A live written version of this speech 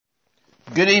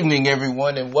Good evening,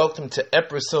 everyone, and welcome to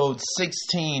episode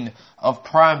 16 of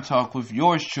Prime Talk with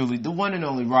yours truly, the one and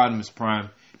only Rodimus Prime,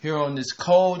 here on this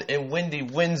cold and windy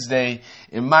Wednesday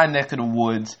in my neck of the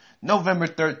woods, November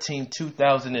 13th,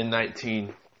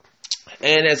 2019.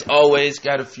 And as always,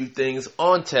 got a few things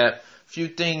on tap, a few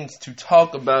things to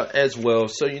talk about as well.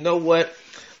 So you know what?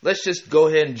 Let's just go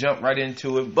ahead and jump right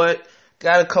into it, but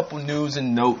got a couple news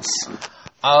and notes.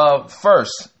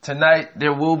 First, tonight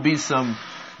there will be some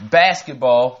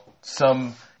basketball,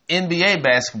 some NBA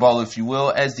basketball, if you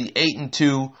will, as the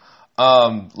 8-2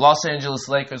 Los Angeles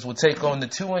Lakers will take on the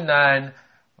 2-9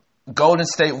 Golden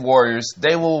State Warriors.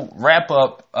 They will wrap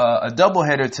up a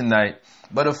doubleheader tonight,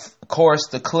 but of course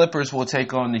the Clippers will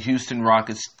take on the Houston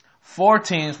Rockets. 4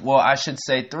 teams, well, I should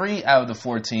say 3 out of the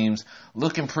 4 teams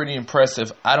looking pretty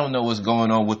impressive. I don't know what's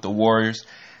going on with the Warriors.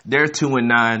 They're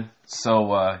 2-9,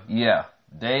 so yeah,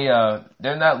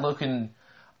 they're not looking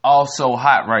all so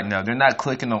hot right now. They're not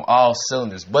clicking on all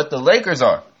cylinders, but the Lakers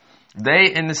are.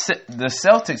 They and the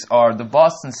Celtics are. The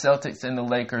Boston Celtics and the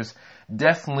Lakers,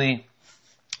 definitely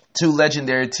 2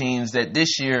 legendary teams that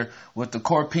this year, with the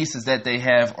core pieces that they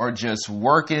have, are just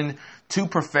working to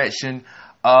perfection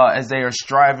as they are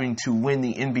striving to win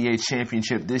the NBA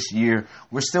championship this year.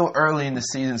 We're still early in the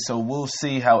season, so we'll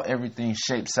see how everything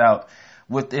shapes out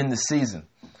within the season.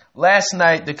 Last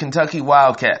night, the Kentucky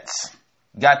Wildcats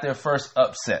got their first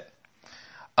upset.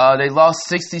 They lost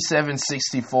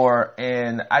 67-64,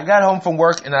 and I got home from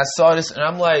work and I saw this, and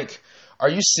I'm like, are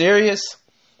you serious?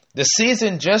 The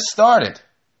season just started.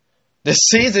 The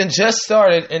season just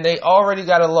started, and they already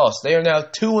got a loss. They are now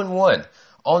 2-1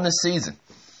 on the season.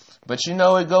 But you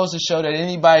know, it goes to show that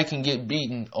anybody can get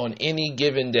beaten on any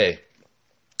given day.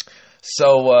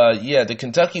 So, yeah, the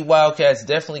Kentucky Wildcats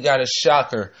definitely got a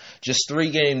shocker just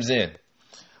 3 games in.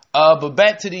 But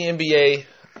back to the NBA,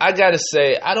 I gotta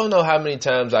say, I don't know how many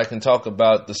times I can talk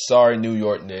about the sorry New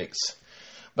York Knicks,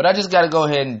 but I just gotta go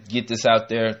ahead and get this out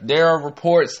there. There are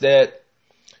reports that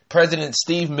President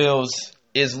Steve Mills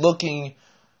is looking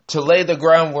to lay the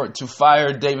groundwork to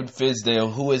fire David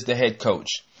Fizdale, who is the head coach.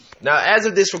 Now, as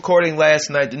of this recording last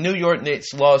night, the New York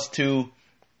Knicks lost to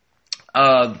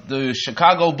the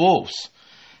Chicago Bulls,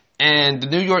 and the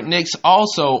New York Knicks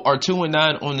also are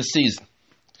 2-9 on the season.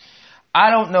 I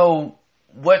don't know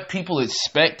what people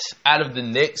expect out of the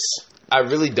Knicks. I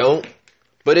really don't.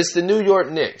 But it's the New York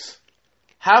Knicks.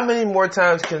 How many more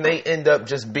times can they end up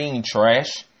just being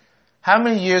trash? How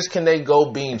many years can they go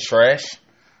being trash?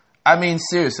 I mean,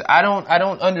 seriously, I don't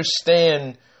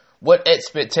understand what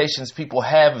expectations people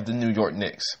have of the New York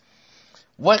Knicks.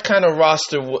 What kind of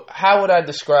roster, how would I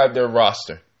describe their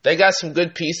roster? They got some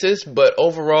good pieces, but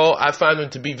overall, I find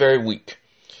them to be very weak.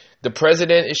 The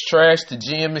president is trash. The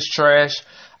GM is trash.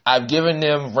 I've given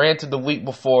them rant of the week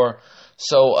before.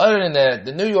 So other than that,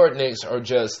 the New York Knicks are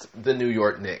just the New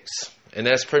York Knicks. And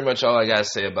that's pretty much all I got to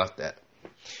say about that.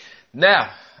 Now,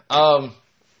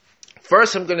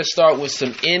 first I'm going to start with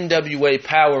some NWA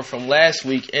Power from last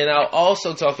week. And I'll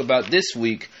also talk about this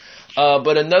week.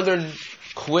 But another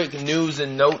quick news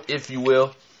and note, if you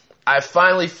will. I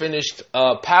finally finished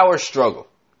Power Struggle.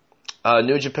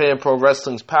 New Japan Pro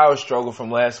Wrestling's Power Struggle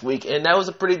from last week, and that was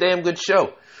a pretty damn good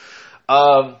show.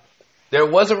 There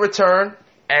was a return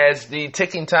as the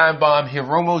ticking time bomb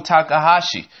Hiromu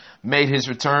Takahashi made his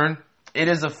return. It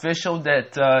is official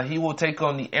that he will take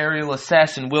on the aerial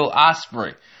assassin Will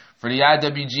Ospreay for the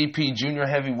IWGP Junior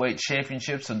Heavyweight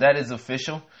Championship, so that is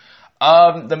official.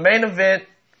 The main event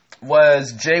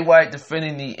was Jay White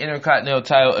defending the Intercontinental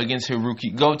title against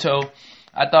Hiroki Goto.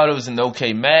 I thought it was an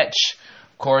okay match.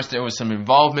 Of course, there was some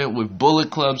involvement with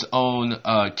Bullet Club's own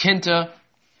Kenta.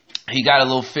 He got a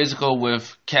little physical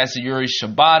with Kazuyori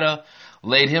Shibata,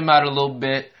 laid him out a little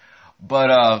bit.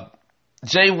 But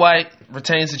Jay White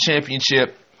retains the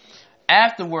championship.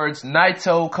 Afterwards,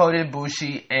 Naito, Kota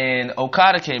Ibushi, and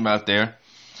Okada came out there.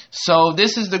 So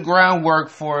this is the groundwork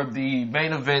for the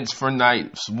main events for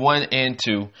nights 1 and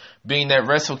 2, being that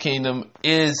Wrestle Kingdom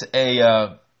is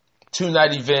a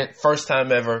 2-night event, first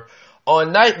time ever.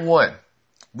 On night 1,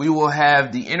 we will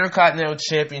have the Intercontinental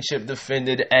Championship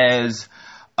defended as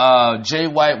Jay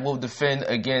White will defend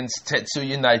against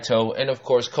Tetsuya Naito. And, of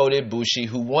course, Kota Ibushi,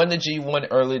 who won the G1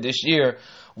 earlier this year,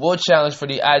 will challenge for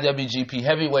the IWGP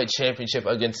Heavyweight Championship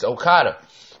against Okada.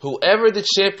 Whoever the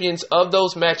champions of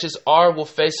those matches are will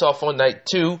face off on night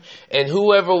 2. And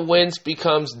whoever wins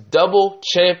becomes double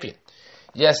champion.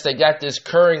 Yes, they got this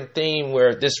recurring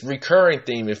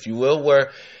theme, if you will,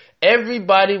 where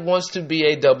everybody wants to be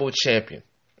a double champion.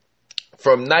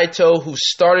 From Naito, who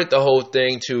started the whole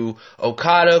thing, to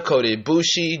Okada, Kota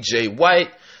Ibushi, Jay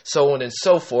White. so on and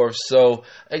so forth. So,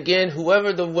 again,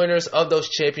 whoever the winners of those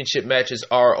championship matches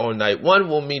are on night 1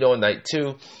 will meet on night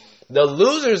 2. The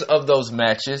losers of those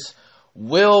matches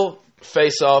will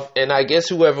face off, and I guess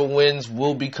whoever wins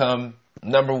will become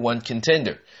number 1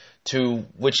 contender to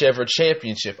whichever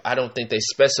championship. I don't think they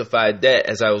specified that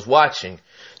as I was watching.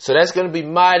 So that's going to be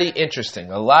mighty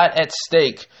interesting. A lot at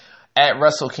stake at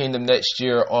Wrestle Kingdom next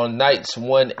year on nights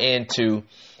 1 and 2.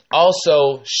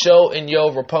 Also, Sho and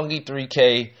Yo Roppongi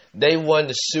 3K, they won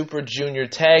the Super Junior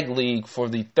Tag League for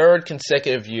the 3rd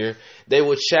consecutive year. They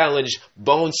will challenge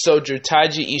Bone Soldier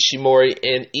Taiji Ishimori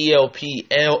and ELP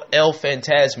El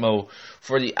Phantasmo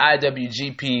for the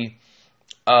IWGP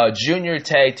Junior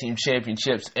Tag Team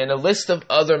Championships, and a list of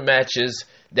other matches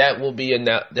that will be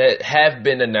that have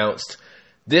been announced.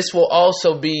 This will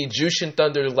also be Jushin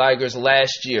Thunder Liger's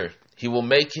last year. He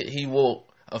will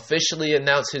officially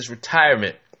announce his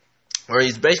retirement, or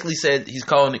he's basically said he's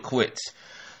calling it quits.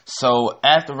 So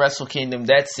after Wrestle Kingdom,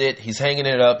 that's it. He's hanging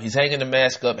it up. He's hanging the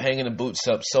mask up, hanging the boots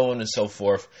up, so on and so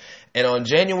forth. And on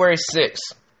January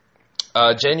 6th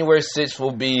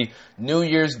will be New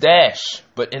Year's Dash,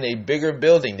 but in a bigger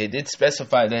building. They did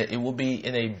specify that it will be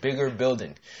in a bigger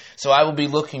building. So I will be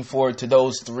looking forward to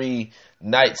those 3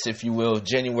 nights, if you will,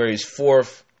 January's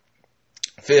 4th,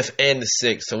 5th, and the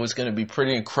 6th. So it's going to be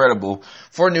pretty incredible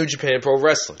for New Japan Pro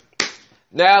Wrestling.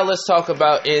 Now let's talk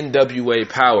about NWA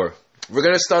Power. We're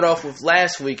going to start off with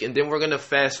last week, and then we're going to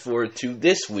fast forward to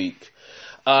this week.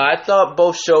 I thought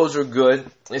both shows were good,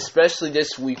 especially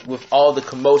this week with all the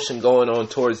commotion going on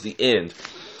towards the end.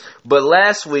 But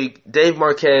last week, Dave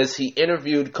Marquez, he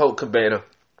interviewed Colt Cabana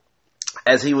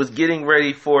as he was getting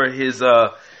ready for his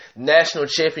national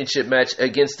championship match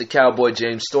against the Cowboy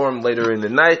James Storm later in the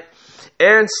night.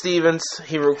 Aaron Stevens,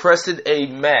 he requested a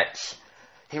match.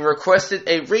 He requested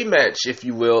a rematch, if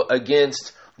you will,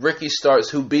 against Ricky Starks,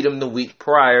 who beat him the week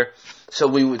prior. So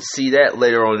we would see that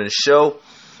later on in the show.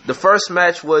 The first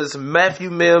match was Matthew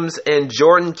Mims and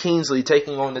Jordan Kingsley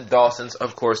taking on the Dawsons.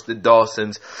 Of course, the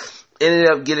Dawsons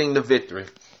ended up getting the victory.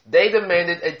 They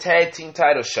demanded a tag team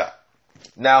title shot.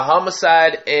 Now,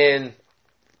 Homicide and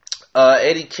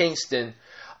Eddie Kingston,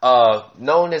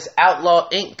 known as Outlaw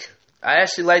Inc., I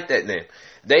actually like that name.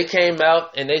 They came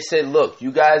out and they said, look,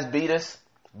 you guys beat us,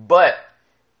 but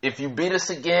if you beat us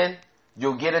again,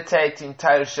 you'll get a tag team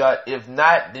title shot. If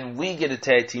not, then we get a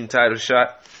tag team title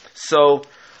shot. So,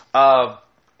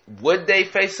 would they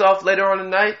face off later on the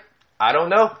night? I don't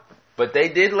know. But they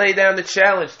did lay down the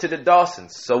challenge to the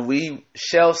Dawsons. So we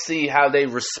shall see how they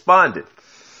responded.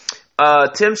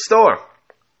 Tim Storm.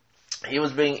 He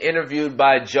was being interviewed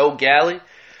by Joe Galley.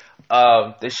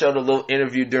 They showed a little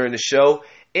interview during the show.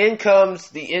 In comes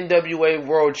the NWA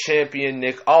World Champion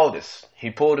Nick Aldis.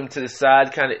 He pulled him to the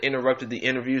side, kind of interrupted the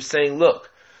interview, saying,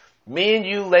 look, me and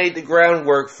you laid the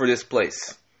groundwork for this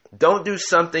place. Don't do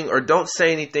something or don't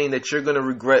say anything that you're going to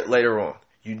regret later on.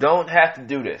 You don't have to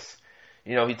do this.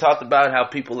 You know, he talked about how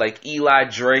people like Eli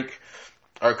Drake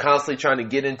are constantly trying to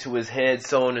get into his head,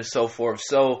 so on and so forth.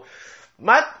 So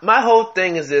my whole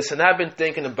thing is this, and I've been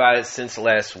thinking about it since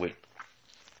last week.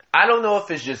 I don't know if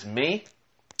it's just me,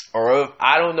 or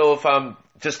I don't know if I'm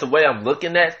just the way I'm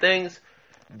looking at things.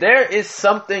 There is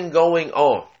something going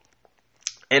on,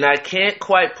 and I can't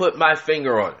quite put my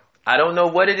finger on it. I don't know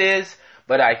what it is,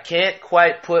 but I can't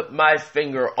quite put my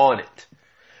finger on it.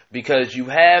 Because you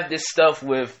have this stuff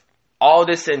with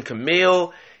Aldis and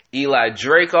Camille, Eli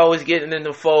Drake always getting in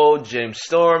the fold, James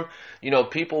Storm, you know,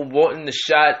 people wanting the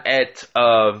shot at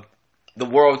the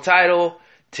world title,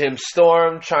 Tim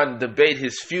Storm trying to debate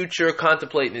his future,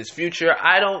 contemplating his future.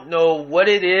 I don't know what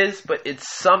it is, but it's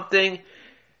something,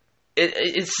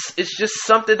 it's just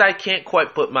something I can't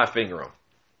quite put my finger on.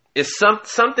 It's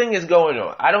something is going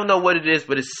on. I don't know what it is,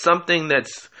 but it's something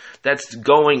that's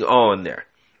going on there.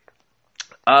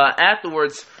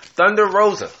 Afterwards, Thunder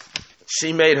Rosa.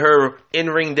 She made her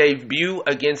in-ring debut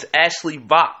against Ashley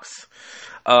Vox.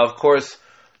 Of course,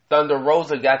 Thunder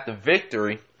Rosa got the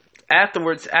victory.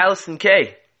 Afterwards, Allison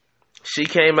Kay. She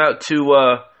came out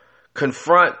to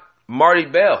confront Marty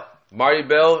Bell. Marty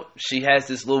Bell, she has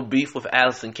this little beef with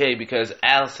Allison Kay because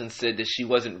Allison said that she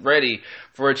wasn't ready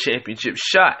for a championship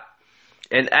shot.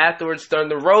 And afterwards,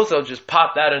 Thunder Rosa just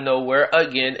popped out of nowhere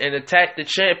again and attacked the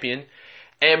champion.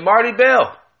 And Marty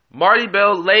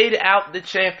Bell laid out the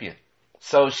champion.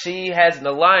 So she has an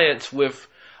alliance with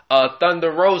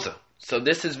Thunder Rosa. So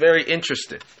this is very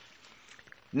interesting.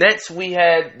 Next, we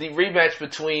had the rematch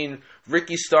between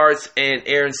Ricky Starks and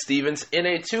Aaron Stevens in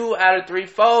a 2 out of 3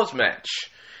 falls match.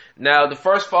 Now, the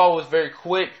first fall was very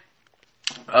quick.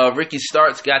 Ricky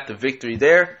Starks got the victory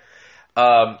there.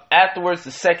 Afterwards,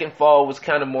 the second fall was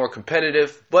kind of more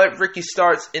competitive, but Ricky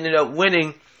Starks ended up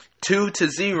winning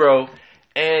 2-0.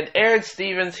 And Aaron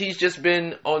Stevens, he's just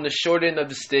been on the short end of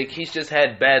the stick. He's just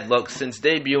had bad luck since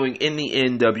debuting in the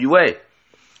NWA.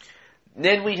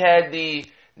 Then we had the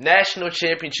national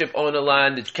championship on the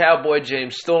line. The Cowboy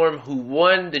James Storm, who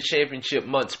won the championship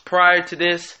months prior to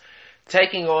this,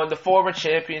 taking on the former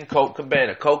champion Colt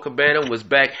Cabana. Colt Cabana was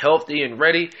back healthy and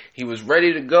ready. He was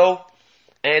ready to go.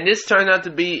 And this turned out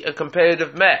to be a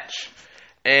competitive match.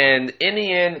 And in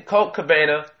the end, Colt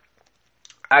Cabana,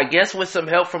 I guess with some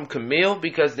help from Camille,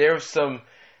 because there was some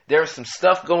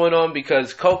stuff going on,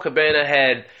 because Colt Cabana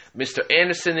had Mr.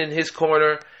 Anderson in his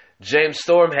corner. James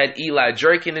Storm had Eli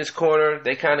Drake in his corner.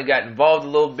 They kind of got involved a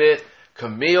little bit.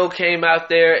 Camille came out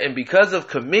there, and because of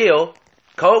Camille,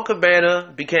 Colt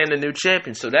Cabana became the new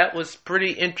champion. So that was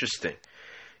pretty interesting.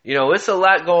 You know, it's a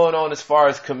lot going on as far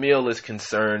as Camille is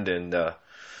concerned, and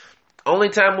only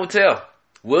time will tell.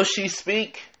 Will she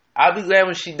speak? I'll be glad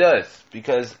when she does,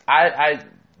 because I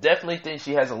definitely think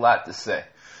she has a lot to say.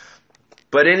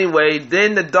 But anyway,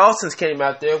 then the Dawsons came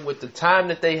out there with the time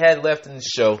that they had left in the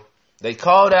show. They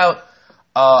called out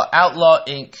Outlaw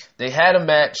Inc. They had a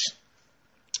match.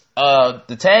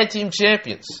 The tag team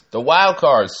champions, the Wild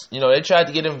Cards, you know, they tried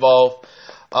to get involved.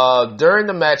 During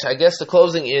the match, I guess the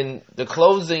closing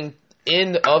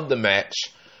end of the match,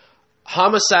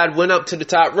 Homicide went up to the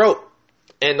top rope,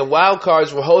 and the Wild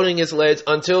Cards were holding his legs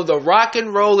until the Rock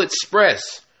and Roll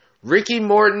Express, Ricky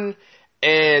Morton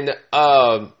and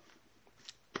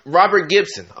Robert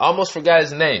Gibson, I almost forgot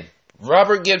his name.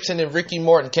 Robert Gibson and Ricky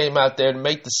Morton came out there to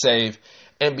make the save,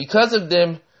 and because of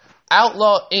them,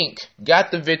 Outlaw Inc.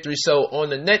 got the victory. So on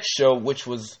the next show, which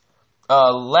was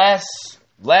last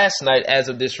night as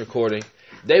of this recording,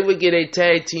 they would get a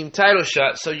tag team title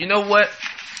shot. So you know what?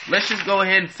 Let's just go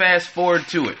ahead and fast forward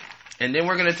to it. And then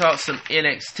we're going to talk some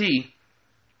NXT.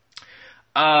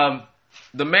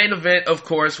 The main event, of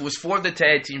course, was for the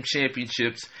tag team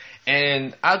championships.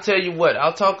 And I'll tell you what,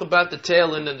 I'll talk about the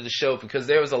tail end of the show because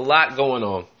there was a lot going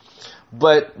on.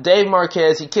 But Dave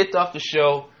Marquez, he kicked off the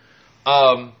show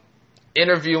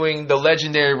interviewing the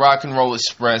legendary Rock and Roll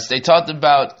Express. They talked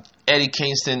about Eddie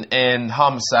Kingston and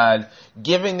Homicide,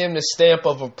 giving them the stamp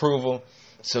of approval.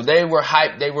 So they were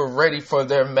hyped. They were ready for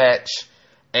their match.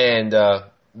 And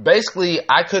basically,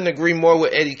 I couldn't agree more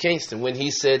with Eddie Kingston when he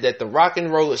said that the Rock and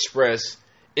Roll Express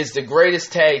is the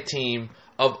greatest tag team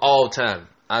of all time.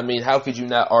 I mean, how could you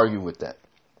not argue with that?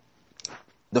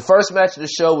 The first match of the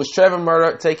show was Trevor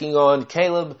Murdoch taking on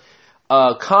Caleb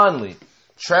Conley.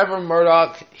 Trevor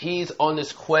Murdoch, he's on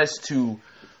this quest to,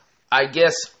 I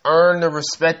guess, earn the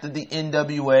respect of the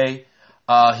NWA.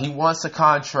 He wants a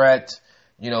contract.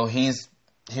 You know, he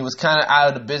was kind of out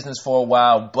of the business for a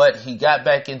while, but he got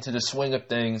back into the swing of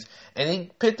things, and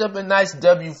he picked up a nice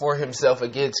W for himself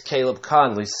against Caleb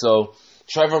Conley. So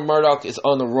Trevor Murdoch is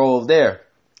on the roll there.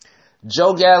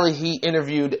 Joe Galli, he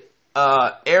interviewed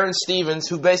Aaron Stevens,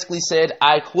 who basically said,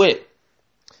 "I quit."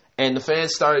 And the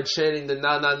fans started chanting the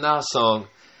 "Na Na Na" song.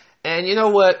 And you know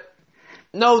what?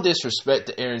 No disrespect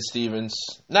to Aaron Stevens.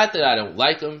 Not that I don't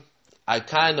like him. I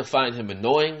kind of find him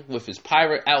annoying with his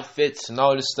pirate outfits and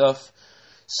all this stuff.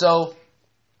 So,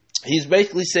 he's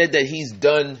basically said that he's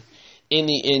done in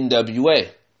the NWA.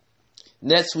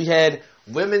 Next, we had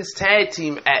women's tag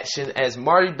team action as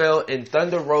Marty Bell and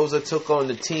Thunder Rosa took on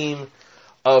the team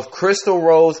of Crystal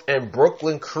Rose and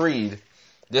Brooklyn Creed.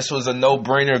 This was a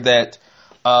no-brainer that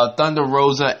Thunder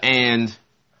Rosa and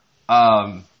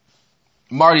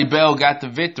Marty Bell got the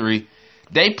victory.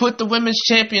 They put the women's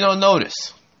champion on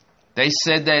notice. They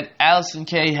said that Allison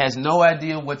Kay has no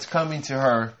idea what's coming to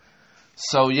her.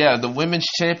 So, yeah, the women's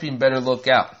champion better look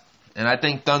out. And I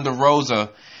think Thunder Rosa,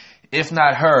 if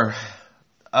not her,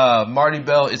 Marty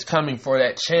Bell is coming for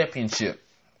that championship.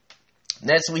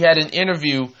 Next, we had an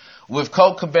interview with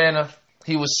Colt Cabana.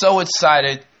 He was so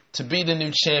excited to be the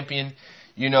new champion.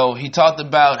 You know, he talked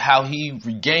about how he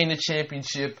regained the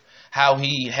championship, how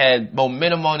he had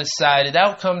momentum on his side, and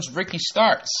out comes Ricky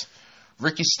Starks.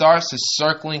 Ricky Starks is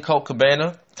circling Colt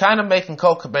Cabana, kind of making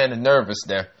Colt Cabana nervous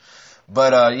there.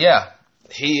 But, yeah,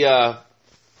 he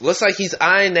looks like he's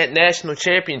eyeing that national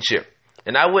championship.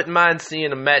 And I wouldn't mind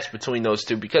seeing a match between those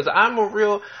two because I'm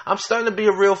starting to be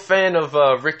a real fan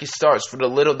of Ricky Starks for the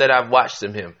little that I've watched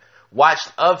of him.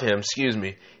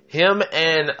 Him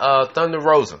and Thunder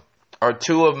Rosa are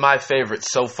two of my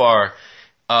favorites so far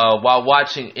while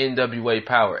watching NWA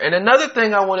Power. And another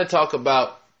thing I want to talk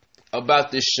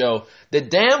about this show, the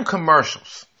damn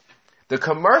commercials. The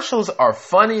commercials are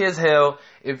funny as hell.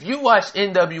 If you watch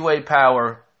NWA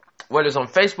Power, whether it's on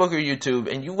Facebook or YouTube,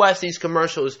 and you watch these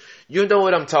commercials, you know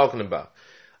what I'm talking about.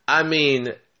 I mean,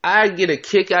 I get a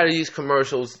kick out of these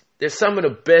commercials. They're some of the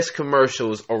best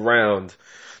commercials around.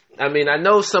 I mean, I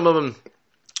know some of them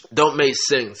don't make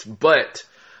sense, but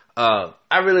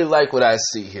I really like what I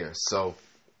see here. So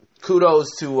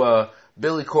kudos to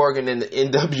Billy Corgan and the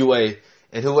NWA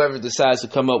and whoever decides to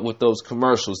come up with those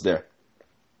commercials there.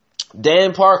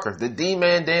 Dan Parker, the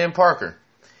D-Man Dan Parker,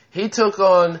 he took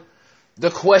on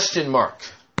the question mark.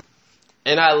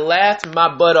 And I laughed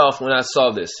my butt off when I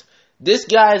saw this. This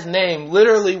guy's name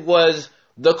literally was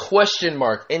the question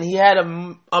mark. And he had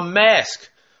a mask,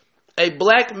 a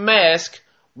black mask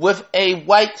with a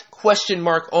white question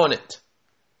mark on it.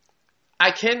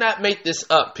 I cannot make this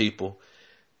up, people.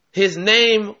 His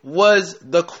name was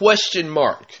the question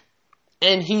mark.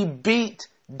 And he beat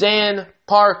Dan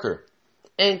Parker.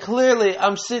 And clearly,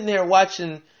 I'm sitting there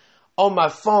watching on my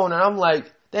phone, and I'm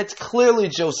like, that's clearly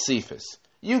Josephus.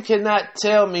 You cannot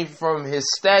tell me from his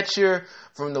stature,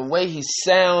 from the way he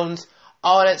sounds,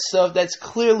 all that stuff, that's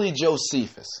clearly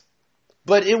Josephus.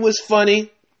 But it was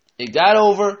funny. It got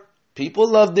over. People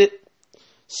loved it.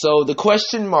 So the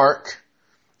question mark,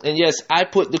 and yes, I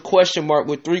put the question mark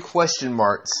with 3 question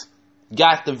marks,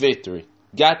 got the victory,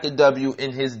 got the W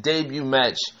in his debut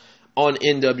match on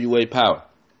NWA Power.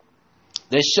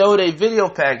 They showed a video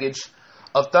package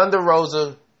of Thunder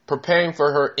Rosa preparing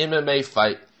for her MMA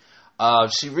fight.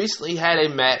 She recently had a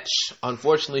match.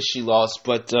 Unfortunately, she lost,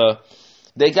 but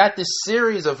they got this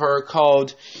series of her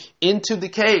called Into the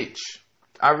Cage.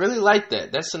 I really like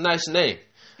that. That's a nice name.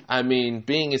 I mean,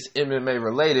 being it's MMA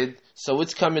related, so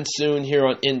it's coming soon here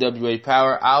on NWA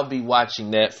Power. I'll be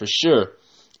watching that for sure.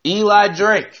 Eli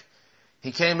Drake,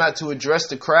 he came out to address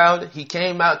the crowd. He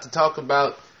came out to talk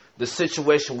about the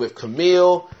situation with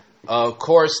Camille, of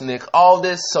course, Nick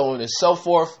Aldis, so on and so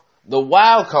forth. The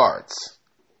wild cards,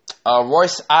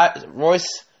 Royce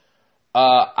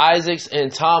Isaacs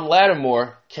and Tom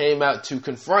Lattimore came out to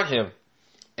confront him.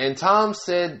 And Tom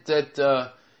said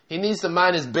that he needs to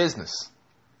mind his business.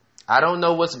 I don't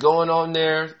know what's going on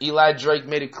there. Eli Drake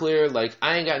made it clear, like,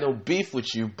 I ain't got no beef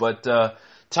with you, but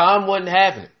Tom wasn't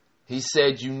having it. He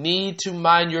said, you need to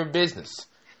mind your business.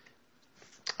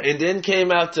 And then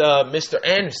came out Mr.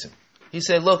 Anderson. He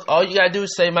said, look, all you got to do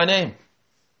is say my name.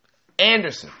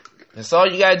 Anderson. That's all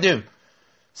you got to do.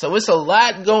 So it's a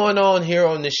lot going on here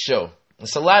on this show.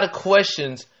 It's a lot of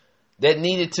questions that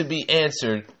needed to be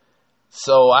answered.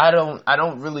 So I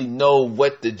don't really know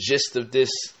what the gist of this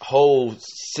whole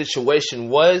situation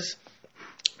was.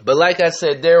 But like I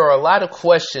said, there are a lot of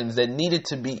questions that needed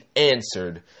to be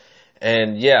answered.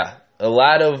 And yeah, a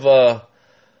lot of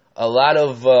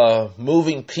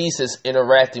moving pieces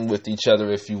interacting with each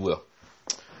other, if you will.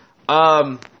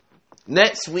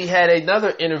 Next, we had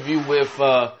another interview with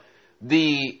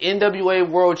the NWA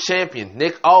World Champion,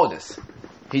 Nick Aldis.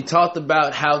 He talked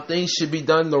about how things should be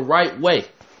done the right way.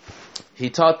 He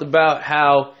talked about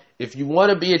how if you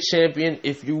want to be a champion,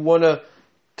 if you want to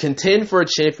contend for a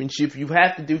championship, you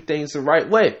have to do things the right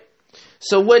way.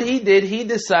 So what he did, he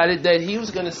decided that he was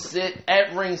going to sit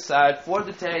at ringside for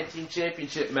the Tag Team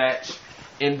Championship match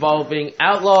involving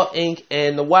Outlaw Inc.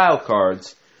 and the Wild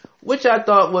Cards, which I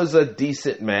thought was a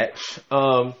decent match.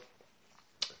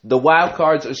 The Wild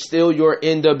Cards are still your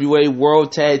NWA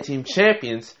World Tag Team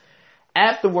Champions.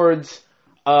 Afterwards,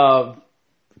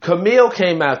 Camille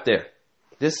came out there.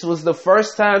 This was the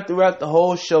first time throughout the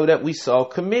whole show that we saw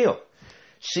Camille.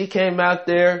 She came out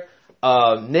there.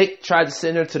 Nick tried to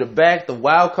send her to the back. The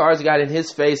Wild Cards got in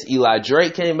his face. Eli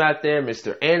Drake came out there.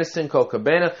 Mr. Anderson, Colt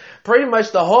Cabana. Pretty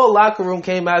much the whole locker room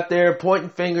came out there pointing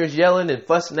fingers, yelling and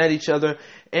fussing at each other.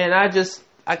 And I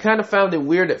kind of found it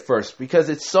weird at first because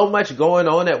it's so much going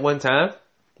on at one time.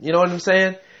 You know what I'm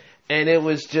saying? And it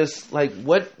was just like,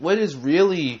 what is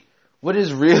really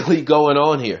going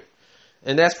on here?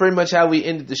 And that's pretty much how we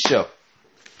ended the show.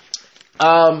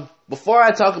 Before I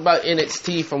talk about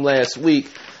NXT from last week,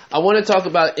 I want to talk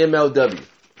about MLW.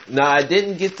 Now, I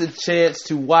didn't get the chance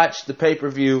to watch the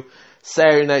pay-per-view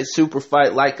Saturday Night Super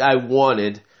Fight like I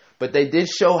wanted, but they did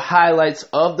show highlights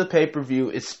of the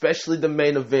pay-per-view, especially the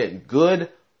main event.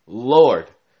 Good Lord.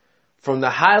 From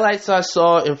the highlights I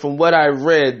saw and from what I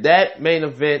read, that main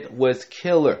event was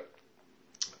killer.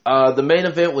 The main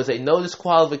event was a no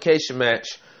disqualification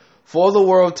match for the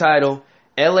world title.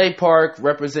 LA Park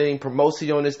representing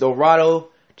Promociones Dorado,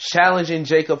 challenging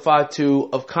Jacob Fatu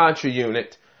of Contra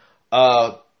Unit.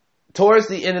 Towards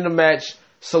the end of the match,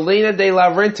 Selena De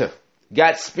La Renta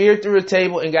got speared through a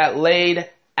table and got laid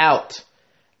out.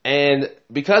 And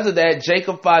because of that,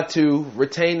 Jacob Fatu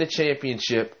retained the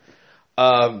championship.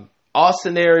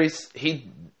 Austin Aries, he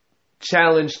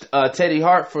challenged Teddy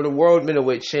Hart for the World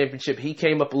Middleweight Championship. He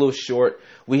came up a little short.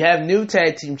 We have new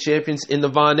tag team champions in the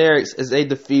Von Erichs as they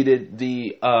defeated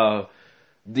the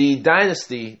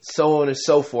Dynasty, so on and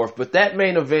so forth. But that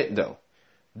main event, though,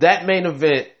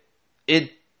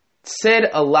 it said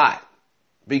a lot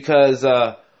because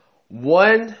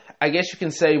I guess you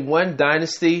can say one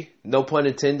dynasty, no pun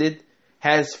intended,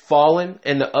 has fallen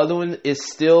and the other one is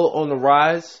still on the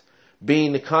rise,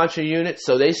 being the Contra unit.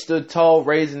 So they stood tall,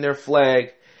 raising their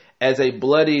flag as a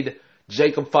bloodied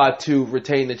Jacob Fatu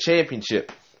retained the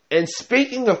championship. And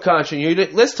speaking of Contra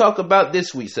unit, let's talk about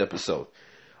this week's episode.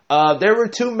 There were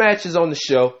 2 matches on the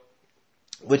show,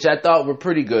 which I thought were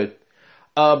pretty good.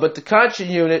 But the Contra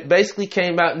unit basically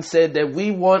came out and said that we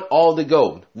want all the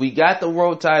gold. We got the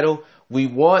world title. We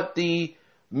want the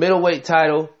middleweight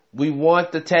title. We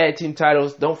want the tag team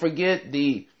titles. Don't forget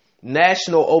the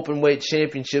national openweight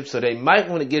championship, so they might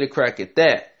want to get a crack at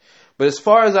that. But as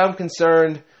far as I'm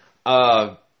concerned,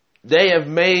 they have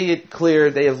made it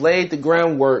clear, they have laid the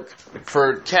groundwork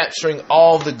for capturing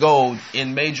all the gold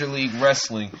in Major League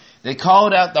Wrestling. They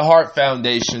called out the Hart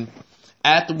Foundation.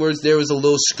 Afterwards, there was a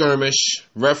little skirmish.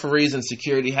 Referees and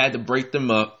security had to break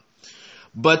them up.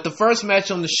 But the first match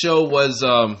on the show was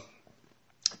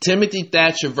Timothy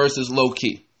Thatcher versus Low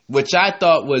Ki, which I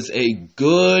thought was a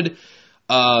good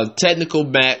technical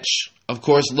match. Of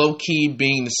course, Low Ki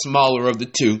being the smaller of the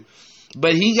two.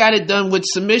 But he got it done with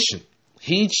submission.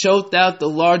 He choked out the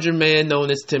larger man known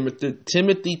as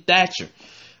Timothy Thatcher,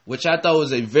 which I thought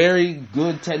was a very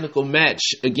good technical match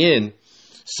again.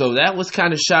 So that was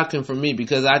kind of shocking for me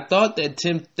because I thought that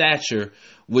Tim Thatcher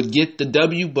would get the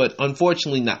W, but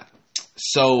unfortunately not.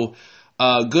 So,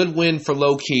 good win for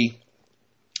Low Ki.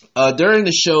 During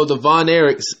the show, the Von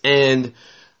Erichs and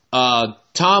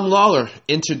Tom Lawler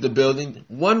entered the building.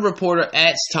 One reporter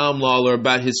asked Tom Lawler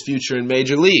about his future in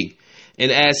Major League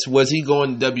and asked, was he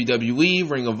going to WWE,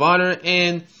 Ring of Honor?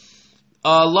 And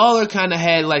Lawler kind of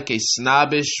had like a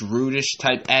snobbish, rudish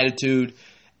type attitude,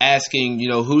 asking,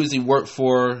 who does he work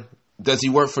for? Does he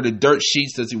work for the Dirt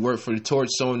Sheets? Does he work for the Torch?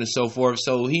 So on and so forth.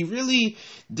 So he really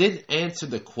didn't answer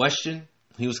the question.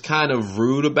 He was kind of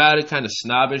rude about it, kind of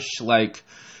snobbish, like,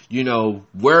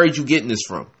 where are you getting this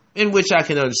from? In which I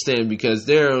can understand because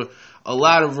there are a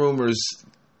lot of rumors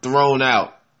thrown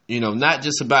out, not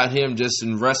just about him, just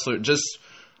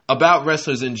about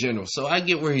wrestlers in general. So I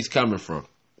get where he's coming from.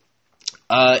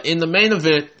 In the main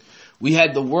event, we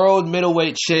had the World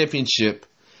Middleweight Championship.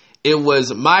 It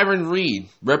was Myron Reed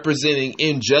representing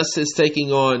Injustice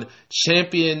taking on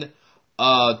champion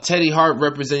Teddy Hart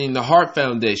representing the Hart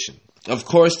Foundation. Of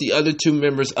course, the other 2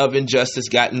 members of Injustice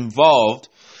got involved,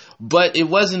 but it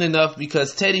wasn't enough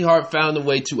because Teddy Hart found a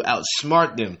way to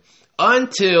outsmart them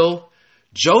until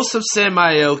Joseph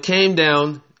Samael came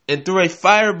down and threw a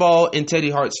fireball in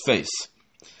Teddy Hart's face.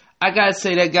 I gotta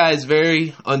say that guy is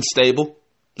very unstable.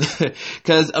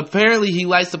 Because apparently he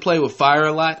likes to play with fire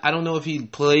a lot. I don't know if he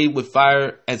played with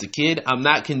fire as a kid. I'm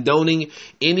not condoning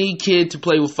any kid to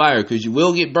play with fire because you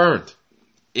will get burned.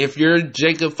 If you're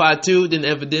Jacob Fatu, then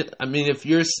if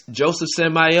you're Joseph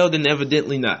Samael, then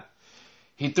evidently not.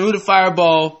 He threw the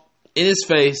fireball in his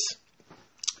face,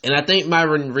 and I think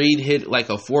Myron Reed hit like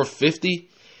a 450.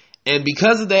 And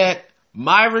because of that,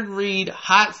 Myron Reed,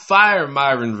 hot fire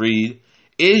Myron Reed,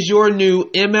 is your new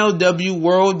MLW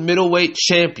World Middleweight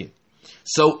Champion.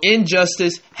 So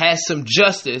Injustice has some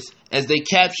justice as they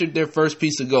captured their first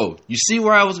piece of gold. You see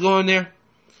where I was going there?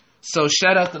 So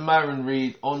shout out to Myron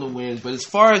Reed on the wins. But as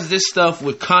far as this stuff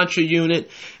with Contra Unit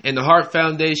and the Hart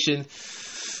Foundation,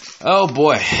 oh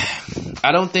boy,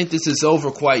 I don't think this is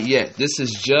over quite yet. This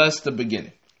is just the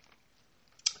beginning.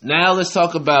 Now let's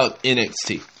talk about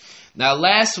NXT. Now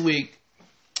last week,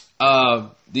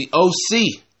 the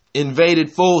OC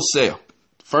invaded Full Sail.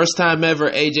 First time ever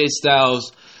AJ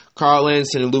Styles, Carl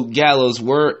Anderson, and Luke Gallows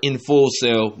were in Full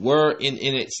Sail, were in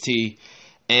NXT.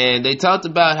 And they talked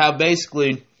about how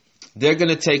basically they're going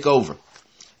to take over.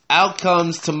 Out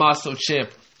comes Tommaso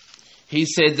Ciampa. He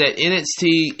said that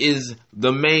NXT is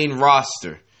the main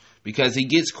roster because he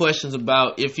gets questions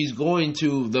about if he's going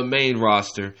to the main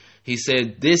roster. He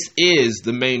said this is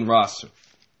the main roster.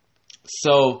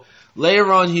 So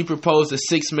later on, he proposed a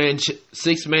six-man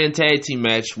tag team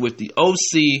match with the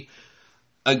OC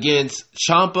against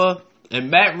Ciampa, and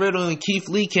Matt Riddle and Keith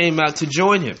Lee came out to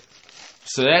join him.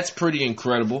 So that's pretty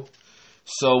incredible.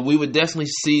 So we would definitely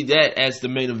see that as the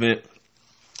main event.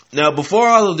 Now, before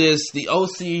all of this, the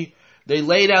OC, they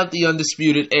laid out the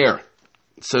Undisputed Era.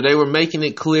 So they were making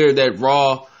it clear that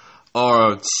Raw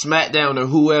or SmackDown or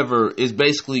whoever is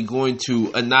basically going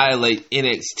to annihilate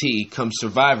NXT come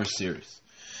Survivor Series.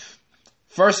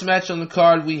 First match on the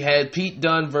card, we had Pete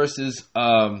Dunne versus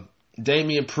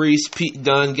Damian Priest. Pete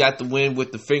Dunne got the win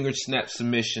with the finger snap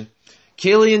submission.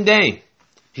 Killian Dane,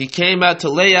 he came out to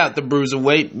lay out the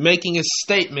Bruiserweight, making a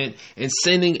statement and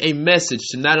sending a message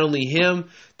to not only him,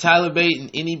 Tyler Bate,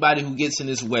 and anybody who gets in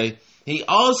his way. He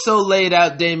also laid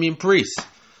out Damian Priest.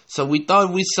 So we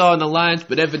thought we saw an alliance,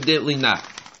 but evidently not.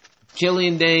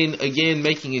 Killian Dane, again,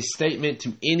 making a statement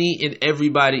to any and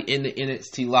everybody in the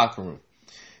NXT locker room.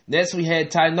 Next, we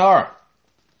had Taynara.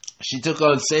 She took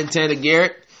on Santana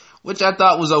Garrett, which I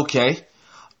thought was okay.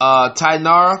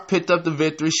 Taynara picked up the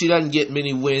victory. She doesn't get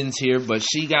many wins here, but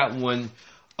she got one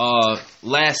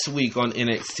last week on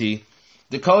NXT.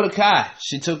 Dakota Kai,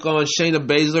 she took on Shayna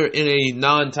Baszler in a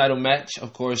non-title match.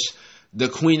 Of course, the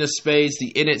Queen of Spades,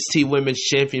 the NXT Women's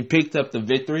Champion, picked up the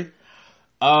victory.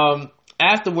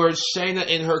 Afterwards, Shayna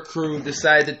and her crew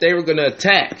decided that they were going to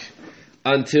attack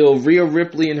until Rhea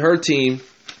Ripley and her team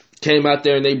came out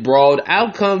there and they brawled.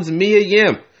 Out comes Mia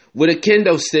Yim with a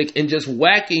kendo stick and just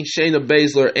whacking Shayna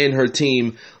Baszler and her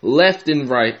team left and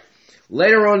right.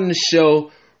 Later on in the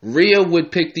show, Rhea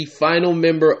would pick the final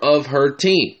member of her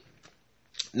team.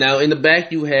 Now, in the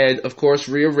back, you had, of course,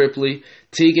 Rhea Ripley,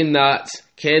 Tegan Nox,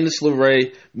 Candice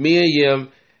LeRae, Mia Yim,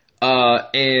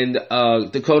 and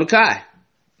Dakota Kai.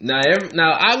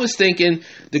 Now, I was thinking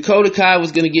Dakota Kai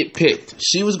was going to get picked.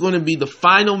 She was going to be the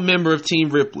final member of Team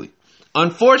Ripley.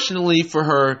 Unfortunately for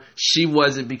her, she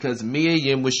wasn't, because Mia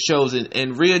Yim was chosen,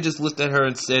 and Rhea just looked at her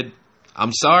and said,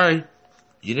 "I'm sorry,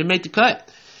 you didn't make the cut."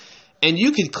 And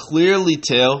you could clearly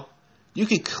tell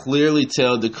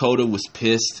Dakota was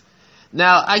pissed.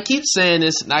 Now, I keep saying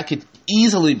this, and I could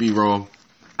easily be wrong.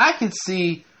 I could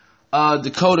see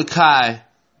Dakota Kai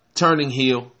turning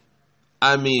heel.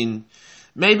 I mean,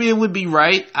 maybe it would be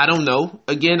right. I don't know.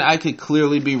 Again, I could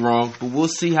clearly be wrong, but we'll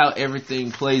see how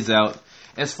everything plays out.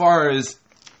 As far as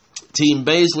Team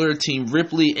Baszler, Team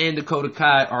Ripley, and Dakota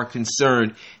Kai are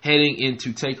concerned heading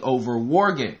into TakeOver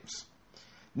War Games.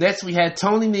 Next, we had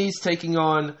Tony Nese taking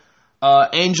on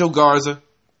Angel Garza.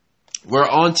 Where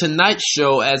on tonight's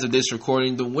show, as of this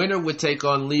recording, the winner would take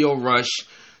on Lio Rush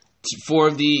for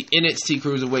the NXT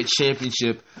Cruiserweight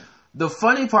Championship. The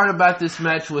funny part about this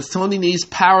match was Tony Nese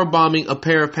powerbombing a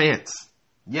pair of pants.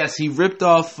 Yes, he ripped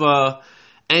off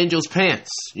Angel's pants.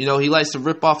 You know, he likes to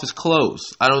rip off his clothes.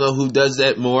 I don't know who does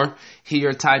that more, he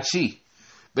or Tai Chi.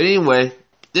 But anyway,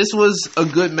 this was a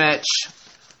good match.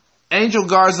 Angel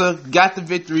Garza got the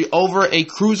victory over a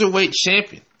Cruiserweight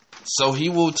champion. So he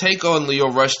will take on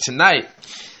Lio Rush tonight.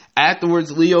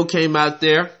 Afterwards, Lio came out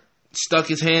there, stuck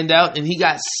his hand out, and he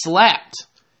got slapped.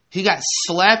 He got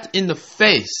slapped in the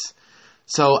face.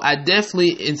 So I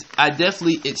definitely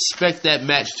expect that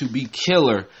match to be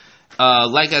killer.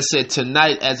 Like I said,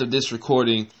 tonight, as of this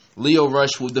recording, Lio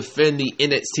Rush will defend the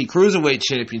NXT Cruiserweight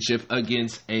Championship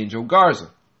against Angel Garza.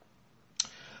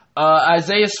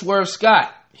 Isaiah Swerve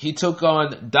Scott, he took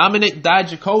on Dominic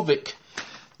Dijakovic.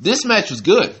 This match was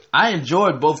good. I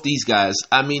enjoyed both these guys.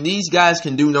 I mean, these guys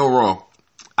can do no wrong.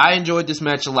 I enjoyed this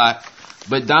match a lot.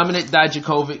 But Dominic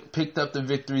Dijakovic picked up the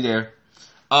victory there.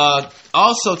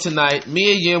 Also tonight,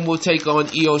 Mia Yim will take on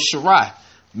Io Shirai.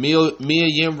 Mia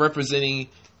Yim representing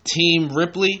Team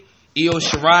Ripley. Io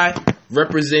Shirai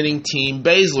representing Team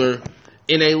Baszler.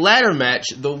 In a ladder match,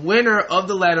 the winner of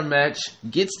the ladder match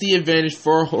gets the advantage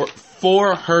for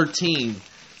her team.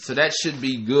 So that should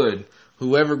be good.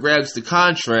 Whoever grabs the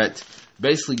contract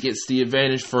basically gets the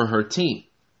advantage for her team.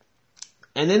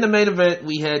 And in the main event,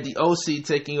 we had the OC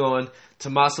taking on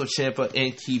Tommaso Ciampa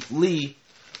and Keith Lee.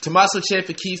 Tommaso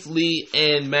Ciampa, Keith Lee,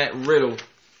 and Matt Riddle.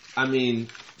 I mean,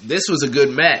 this was a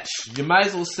good match. You might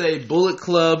as well say Bullet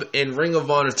Club and Ring of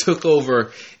Honor took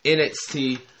over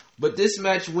NXT. But this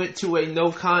match went to a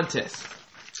no contest.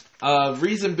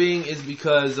 Reason being is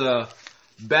because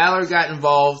Balor got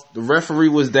involved. The referee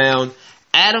was down.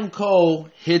 Adam Cole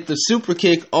hit the super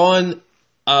kick on,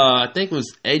 I think it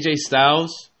was AJ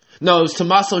Styles. No, it was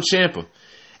Tommaso Ciampa.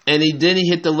 And he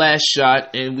hit the last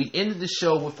shot. And we ended the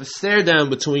show with a stare down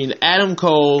between Adam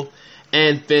Cole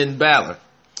and Finn Balor.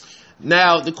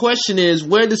 Now, the question is,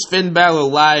 where does Finn Balor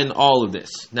lie in all of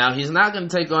this? Now, he's not going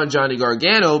to take on Johnny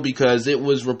Gargano because it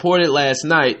was reported last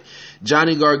night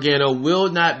Johnny Gargano will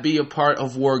not be a part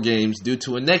of War Games due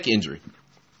to a neck injury.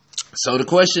 So the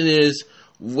question is,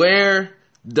 what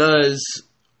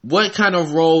kind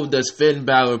of role does Finn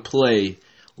Balor play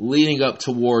leading up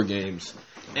to War Games?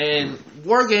 And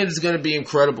War Games is going to be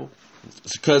incredible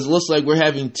because it looks like we're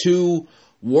having two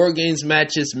War Games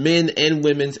matches, men and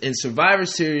women's, and Survivor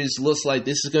Series looks like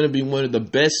this is going to be one of the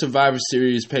best Survivor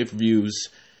Series pay-per-views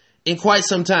in quite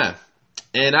some time.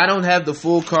 And I don't have the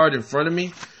full card in front of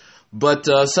me, but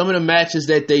some of the matches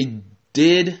that they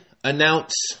did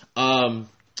announce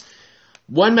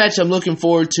one match I'm looking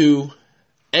forward to.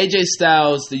 AJ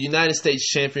Styles, the United States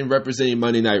champion representing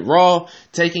Monday Night Raw,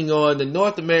 taking on the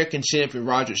North American champion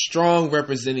Roderick Strong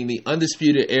representing the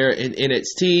Undisputed Era in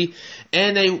NXT.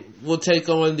 And they will take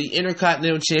on the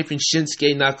Intercontinental champion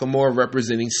Shinsuke Nakamura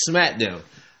representing SmackDown.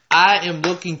 I am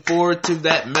looking forward to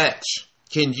that match.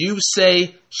 Can you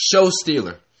say show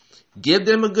stealer? Give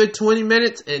them a good 20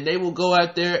 minutes and they will go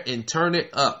out there and turn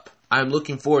it up. I'm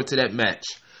looking forward to that match.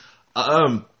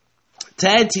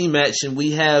 Tag team match, and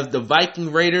we have the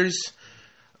Viking Raiders,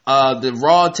 the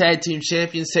Raw Tag Team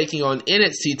Champions taking on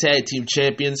NXT Tag Team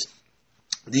Champions,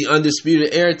 the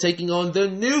Undisputed Era taking on the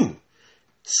new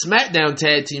SmackDown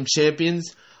Tag Team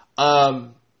Champions, the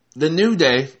New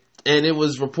Day, and it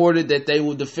was reported that they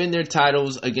will defend their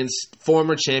titles against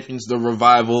former champions, the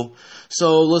Revival.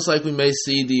 So it looks like we may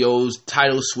see the old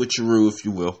title switcheroo, if you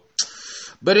will.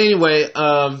 But anyway,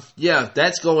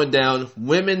 that's going down.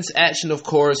 Women's action, of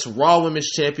course. Raw Women's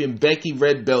Champion Becky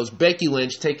Red Belts, Becky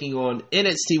Lynch taking on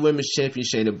NXT Women's Champion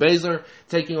Shayna Baszler,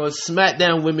 taking on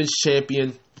SmackDown Women's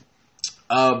Champion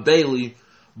Bayley.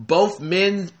 Both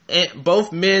men's Raw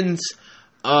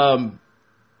and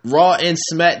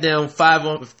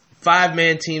SmackDown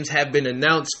five-man teams have been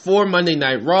announced for Monday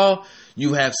Night Raw.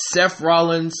 You have Seth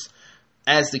Rollins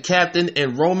as the captain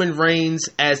and Roman Reigns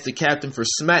as the captain for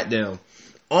SmackDown.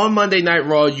 On Monday Night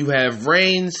Raw, you have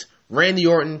Reigns, Randy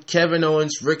Orton, Kevin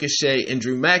Owens, Ricochet, and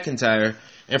Drew McIntyre.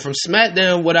 And from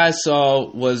SmackDown, what I saw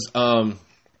was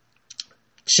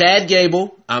Chad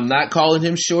Gable. I'm not calling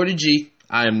him Shorty G.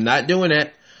 I am not doing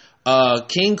that.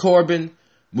 King Corbin,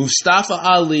 Mustafa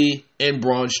Ali, and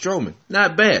Braun Strowman.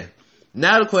 Not bad.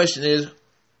 Now the question is,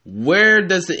 where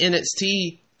does the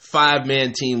NXT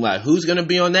five-man team lie? Who's going to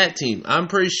be on that team? I'm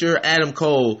pretty sure Adam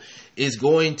Cole is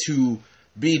going to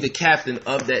be the captain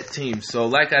of that team. So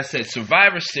like I said,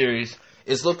 Survivor Series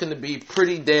is looking to be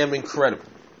pretty damn incredible.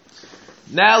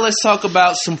 Now let's talk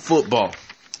about some football.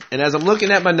 And as I'm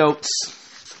looking at my notes,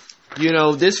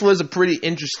 this was a pretty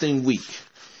interesting week.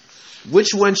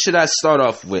 Which one should I start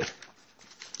off with?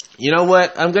 You know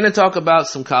what? I'm going to talk about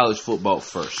some college football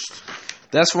first.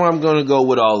 That's where I'm going to go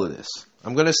with all of this.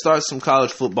 I'm going to start some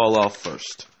college football off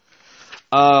first.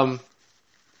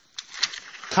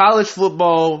 College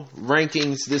football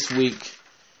rankings this week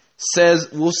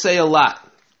will say a lot.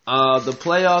 The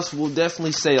playoffs will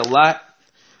definitely say a lot.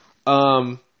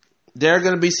 There are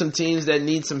going to be some teams that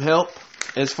need some help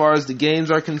as far as the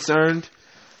games are concerned.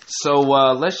 So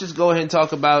let's just go ahead and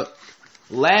talk about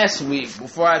last week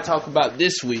before I talk about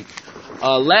this week.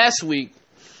 Last week,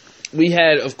 we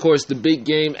had, of course, the big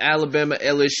game, Alabama,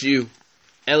 LSU.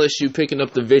 LSU picking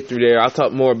up the victory there. I'll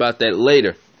talk more about that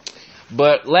later.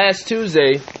 But last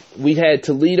Tuesday, we had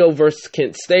Toledo versus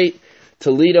Kent State.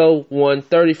 Toledo won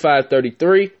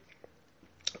 35-33.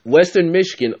 Western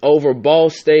Michigan over Ball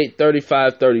State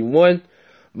 35-31.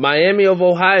 Miami of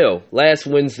Ohio last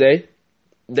Wednesday,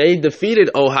 they defeated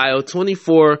Ohio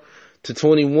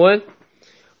 24-21.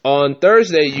 On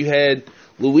Thursday, you had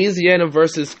Louisiana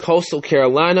versus Coastal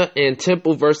Carolina and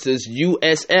Temple versus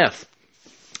USF.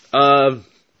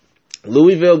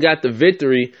 Louisville got the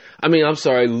victory.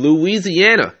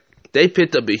 Louisiana. They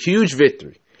picked up a huge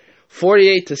victory.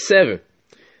 48-7.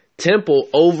 Temple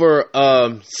over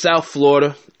South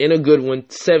Florida in a good one,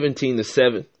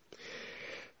 17-7.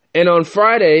 And on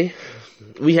Friday,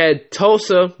 we had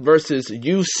Tulsa versus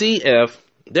UCF.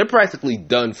 They're practically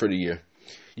done for the year.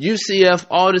 UCF,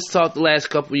 all this talk the last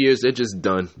couple of years, they're just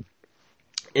done.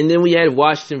 And then we had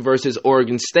Washington versus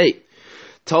Oregon State.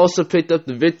 Tulsa picked up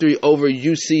the victory over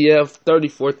UCF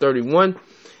 34-31.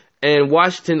 And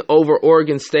Washington over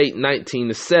Oregon State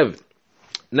 19-7.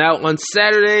 Now on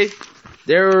Saturday,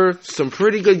 there were some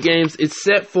pretty good games,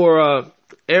 except for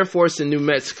Air Force in New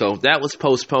Mexico. That was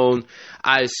postponed,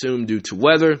 I assume, due to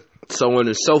weather, so on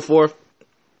and so forth.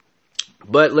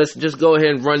 But let's just go ahead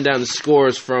and run down the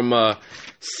scores from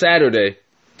Saturday.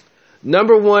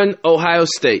 Number 1, Ohio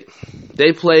State.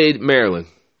 They played Maryland.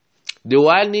 Do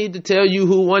I need to tell you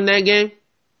who won that game?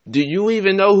 Do you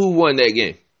even know who won that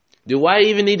game? Do I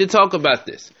even need to talk about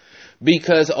this?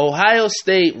 Because Ohio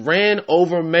State ran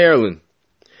over Maryland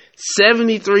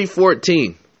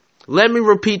 73-14. Let me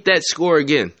repeat that score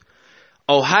again.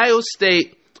 Ohio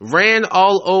State ran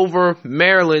all over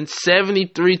Maryland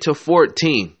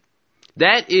 73-14.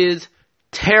 That is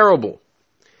terrible.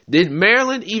 Did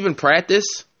Maryland even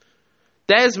practice?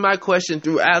 That is my question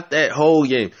throughout that whole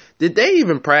game. Did they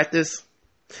even practice?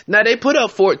 Now, they put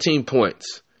up 14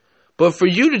 points. But for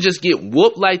you to just get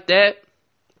whooped like that,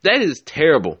 that is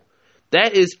terrible.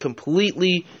 That is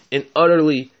completely and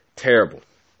utterly terrible.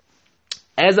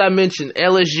 As I mentioned,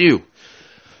 LSU.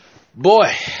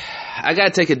 Boy, I got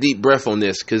to take a deep breath on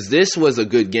this because this was a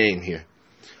good game here.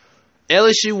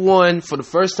 LSU won for the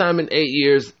first time in 8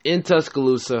 years in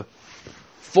Tuscaloosa,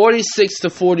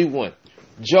 46-41.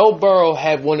 Joe Burrow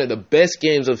had one of the best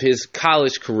games of his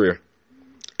college career.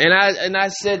 And I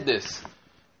said this.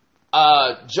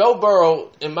 Joe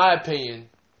Burrow, in my opinion,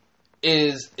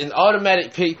 is an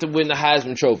automatic pick to win the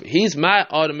Heisman Trophy. He's my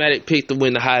automatic pick to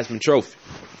win the Heisman Trophy.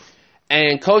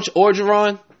 And Coach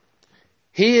Orgeron,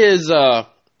 he is,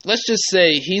 let's just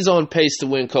say he's on pace to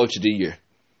win Coach of the Year.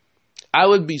 I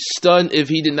would be stunned if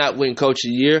he did not win Coach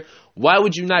of the Year. Why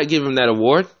would you not give him that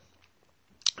award?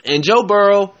 And Joe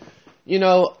Burrow, you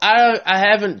know, I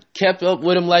haven't kept up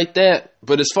with him like that.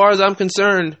 But as far as I'm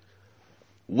concerned,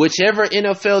 whichever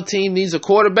NFL team needs a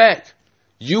quarterback,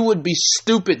 you would be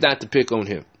stupid not to pick on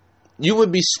him. You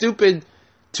would be stupid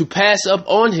to pass up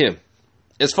on him,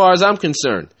 as far as I'm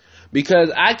concerned.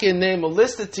 Because I can name a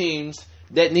list of teams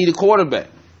that need a quarterback.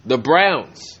 The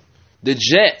Browns, the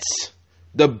Jets,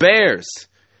 the Bears.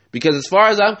 Because as far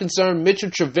as I'm concerned, Mitchell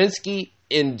Trubisky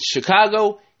in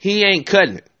Chicago, he ain't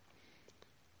cutting it.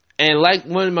 And like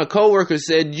one of my coworkers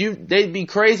said, they'd be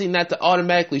crazy not to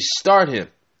automatically start him.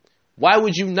 Why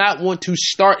would you not want to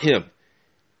start him?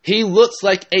 He looks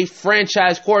like a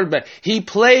franchise quarterback. He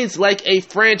plays like a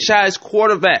franchise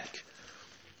quarterback.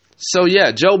 So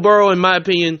yeah, Joe Burrow, in my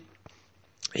opinion,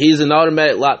 he's an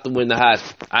automatic lock to win the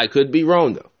Heisman. I could be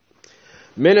wrong though.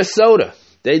 Minnesota,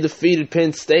 they defeated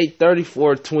Penn State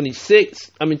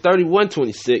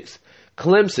 31-26.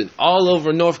 Clemson all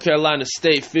over North Carolina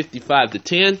State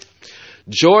 55-10.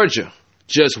 Georgia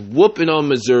just whooping on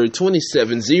Missouri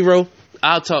 27-0.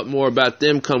 I'll talk more about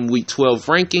them come week 12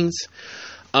 rankings.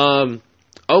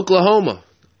 Oklahoma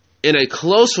in a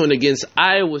close one against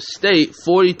Iowa State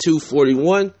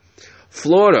 42-41.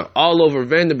 Florida all over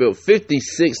Vanderbilt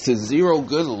 56-0.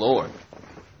 Good Lord.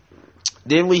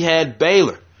 Then we had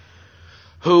Baylor,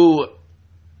 who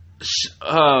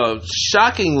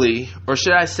shockingly, or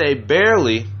should I say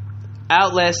barely,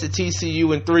 outlasted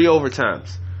TCU in 3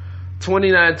 overtimes.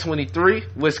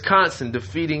 29-23, Wisconsin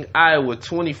defeating Iowa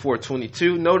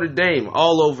 24-22. Notre Dame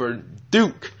all over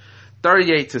Duke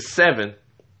 38-7.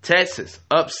 Texas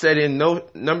upsetting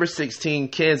number 16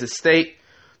 Kansas State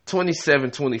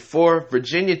 27-24.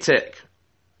 Virginia Tech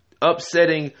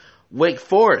upsetting Wake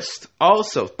Forest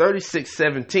also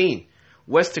 36-17.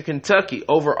 Western Kentucky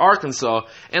over Arkansas.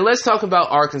 And let's talk about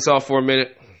Arkansas for a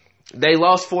minute. They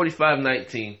lost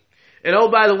 45-19. And oh,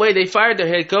 by the way, they fired their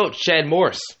head coach, Chad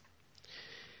Morris.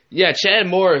 Yeah, Chad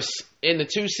Morris, in the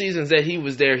 2 seasons that he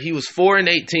was there, he was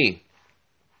 4-18.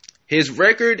 His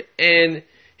record and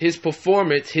his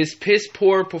performance, his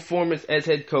piss-poor performance as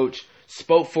head coach,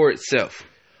 spoke for itself.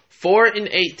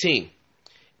 4-18.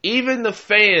 Even the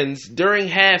fans during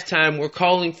halftime were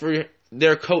calling for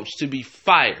their coach to be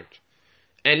fired.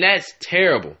 And that's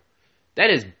terrible. That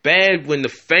is bad when the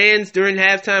fans during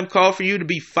halftime call for you to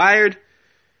be fired.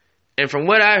 And from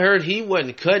what I heard, he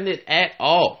wasn't cutting it at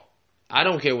all. I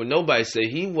don't care what nobody say.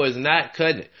 He was not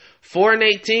cutting it.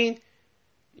 4-18,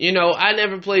 you know, I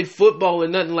never played football or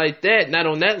nothing like that. Not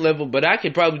on that level, but I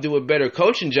could probably do a better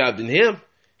coaching job than him.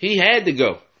 He had to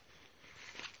go.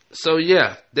 So,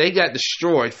 yeah, they got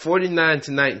destroyed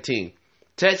 49-19.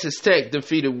 Texas Tech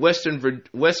defeated West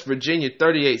Virginia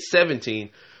 38-17.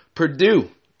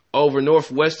 Purdue over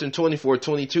Northwestern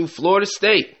 24-22. Florida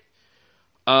State,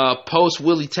 post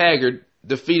Willie Taggart,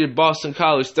 defeated Boston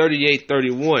College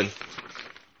 38-31.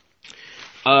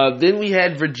 Then we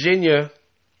had Virginia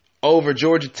over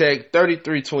Georgia Tech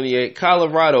 33-28.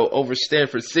 Colorado over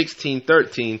Stanford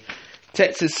 16-13.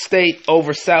 Texas State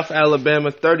over South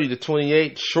Alabama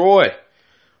 30-28. Troy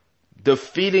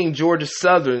defeating Georgia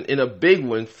Southern in a big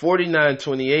one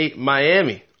 49-28.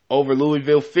 Miami over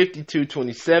Louisville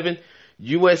 52-27.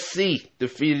 USC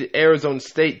defeated Arizona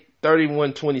State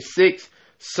 31-26.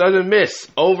 Southern Miss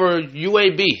over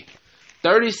UAB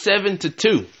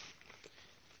 37-2.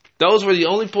 Those were the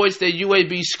only points that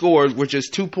UAB scored, were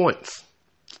just 2 points.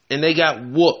 And they got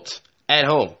whooped at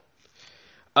home.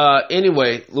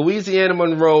 Anyway, Louisiana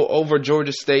Monroe over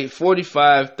Georgia State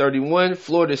 45-31.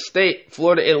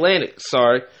 Florida Atlantic,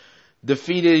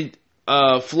 defeated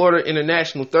Florida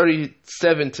International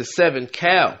 37-7.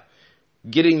 Cal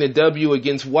getting the W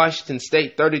against Washington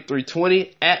State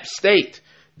 33-20. App State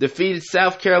defeated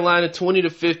South Carolina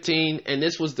 20-15, and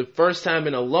this was the first time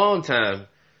in a long time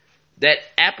that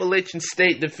Appalachian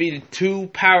State defeated 2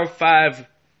 Power 5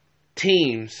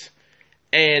 teams.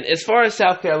 And as far as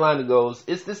South Carolina goes,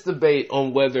 it's this debate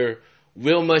on whether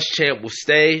Will Muschamp will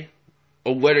stay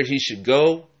or whether he should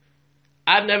go.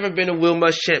 I've never been a Will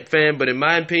Muschamp fan, but in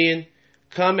my opinion,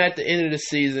 come at the end of the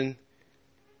season,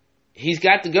 he's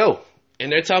got to go.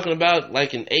 And they're talking about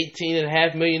like an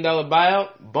 $18.5 million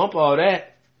buyout. Bump all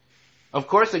that. Of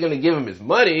course, they're going to give him his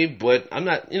money, but I'm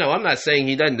not saying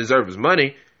he doesn't deserve his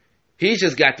money. He's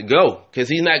just got to go because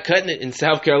he's not cutting it in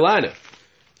South Carolina.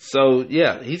 So,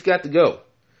 yeah, he's got to go.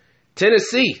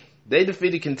 Tennessee, they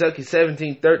defeated Kentucky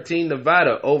 17-13.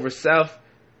 Nevada over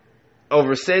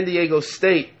San Diego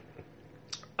State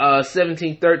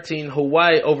 17-13.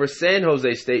 Hawaii over San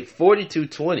Jose State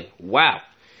 42-20. Wow.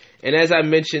 And as I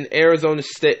mentioned, Arizona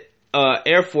State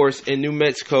Air Force in New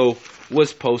Mexico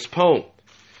was postponed.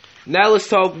 Now let's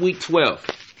talk Week 12.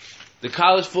 The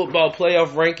college football playoff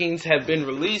rankings have been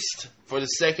released for the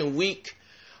second week.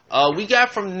 We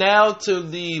got from now to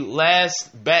the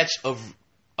last batch of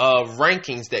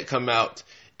rankings that come out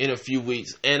in a few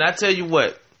weeks. And I tell you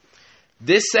what,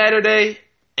 this Saturday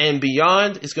and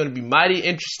beyond is going to be mighty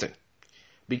interesting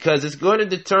because it's going to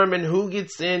determine who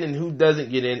gets in and who doesn't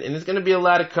get in. And there's going to be a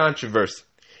lot of controversy,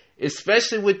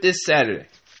 especially with this Saturday.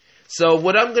 So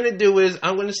what I'm going to do is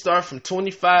I'm going to start from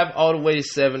 25 all the way to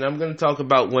 7. I'm going to talk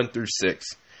about 1 through 6.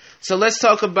 So let's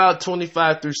talk about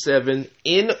 25 through 7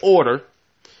 in order.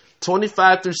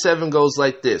 25 through 7 goes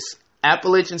like this.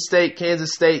 Appalachian State,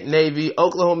 Kansas State, Navy,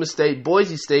 Oklahoma State,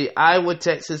 Boise State, Iowa,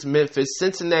 Texas, Memphis,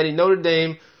 Cincinnati, Notre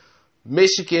Dame,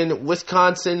 Michigan,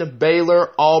 Wisconsin,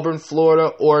 Baylor, Auburn, Florida,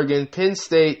 Oregon, Penn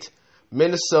State,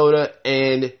 Minnesota,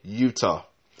 and Utah.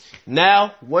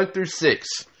 Now, 1 through 6.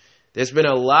 There's been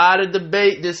a lot of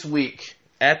debate this week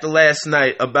after last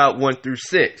night about 1 through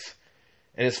 6.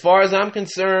 And as far as I'm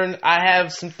concerned, I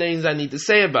have some things I need to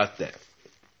say about that.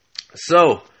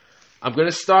 So, I'm going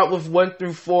to start with 1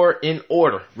 through 4 in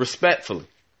order, respectfully.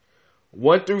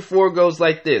 1 through 4 goes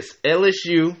like this.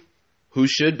 LSU, who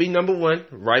should be number 1,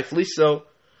 rightfully so.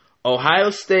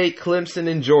 Ohio State, Clemson,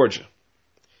 and Georgia.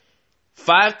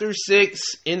 5 through 6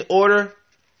 in order.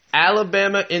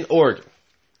 Alabama and Oregon.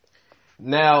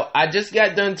 Now, I just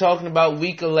got done talking about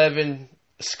Week 11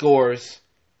 scores,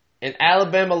 and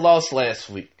Alabama lost last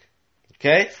week.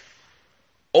 Okay?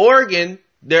 Oregon,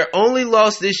 their only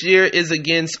loss this year is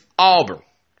against Auburn.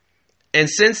 And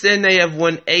since then, they have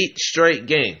won 8 straight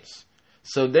games.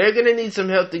 So they're going to need some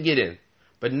help to get in,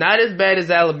 but not as bad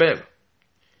as Alabama.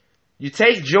 You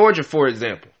take Georgia, for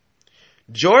example.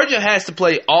 Georgia has to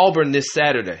play Auburn this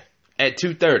Saturday at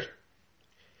 2:30.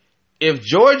 If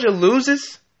Georgia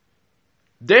loses,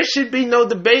 there should be no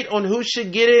debate on who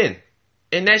should get in,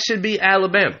 and that should be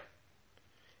Alabama.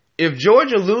 If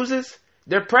Georgia loses,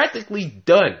 they're practically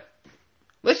done.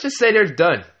 Let's just say they're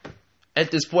done at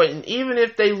this point. And even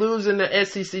if they lose in the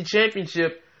SEC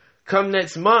championship come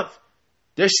next month,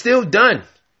 they're still done.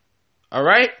 All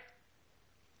right?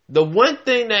 The one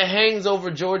thing that hangs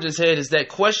over Georgia's head is that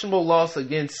questionable loss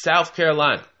against South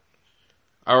Carolina.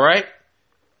 All right?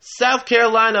 South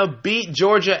Carolina beat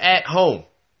Georgia at home.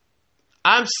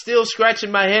 I'm still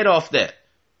scratching my head off that.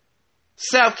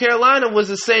 South Carolina was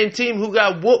the same team who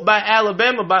got whooped by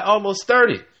Alabama by almost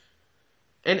 30.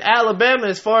 And Alabama,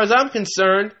 as far as I'm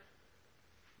concerned,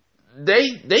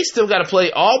 they still got to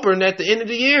play Auburn at the end of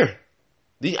the year.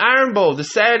 The Iron Bowl, the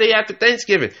Saturday after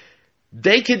Thanksgiving.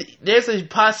 There's a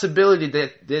possibility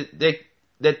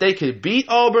that they could beat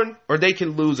Auburn or they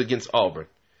could lose against Auburn,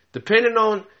 depending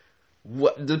on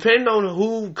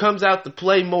who comes out to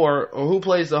play more or who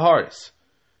plays the hardest.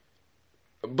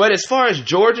 But as far as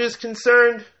Georgia is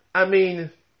concerned, I mean,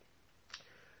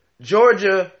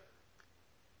 Georgia,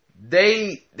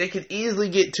 they could easily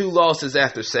get 2 losses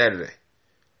after Saturday.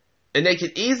 And they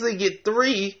could easily get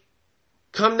 3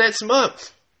 come next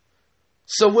month.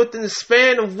 So within the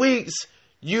span of weeks,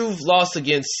 you've lost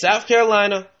against South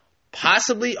Carolina,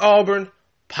 possibly Auburn,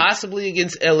 possibly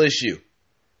against LSU.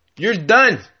 You're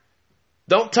done.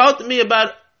 Don't talk to me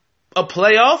about a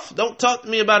playoff. Don't talk to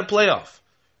me about a playoff.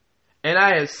 And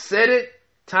I have said it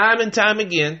time and time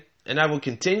again, and I will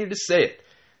continue to say it.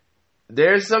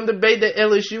 There's some debate that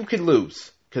LSU could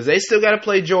lose because they still got to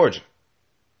play Georgia.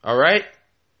 All right?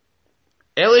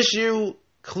 LSU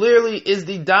clearly is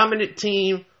the dominant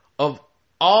team of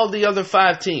all the other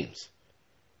 5 teams.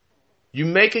 You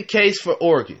make a case for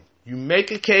Oregon. You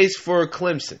make a case for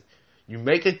Clemson. You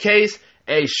make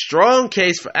a strong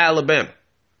case for Alabama.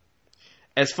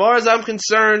 As far as I'm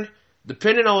concerned,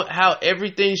 depending on how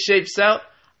everything shapes out,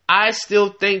 I still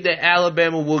think that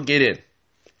Alabama will get in.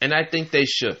 And I think they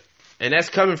should. And that's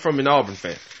coming from an Auburn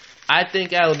fan. I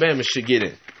think Alabama should get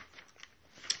in.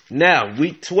 Now,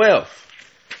 Week 12.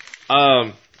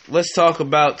 Let's talk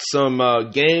about some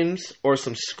games or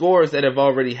some scores that have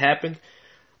already happened.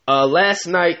 Last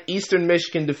night, Eastern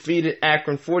Michigan defeated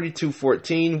Akron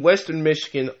 42-14. Western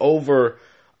Michigan over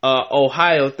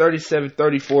Ohio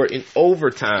 37-34 in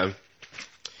overtime.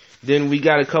 Then we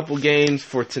got a couple games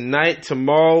for tonight,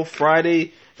 tomorrow,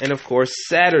 Friday, and of course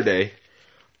Saturday.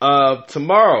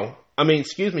 Tonight,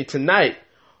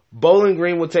 Bowling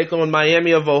Green will take on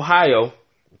Miami of Ohio,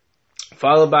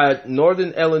 followed by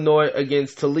Northern Illinois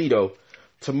against Toledo.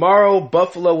 Tomorrow,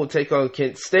 Buffalo will take on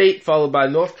Kent State, followed by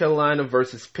North Carolina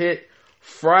versus Pitt.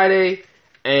 Friday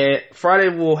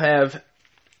we'll have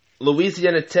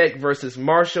Louisiana Tech versus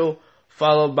Marshall,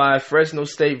 followed by Fresno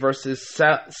State versus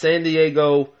San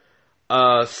Diego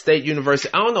State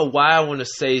University. I don't know why I want to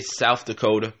say South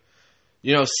Dakota.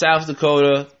 South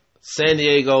Dakota, San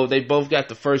Diego, they both got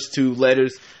the first two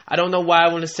letters. I don't know why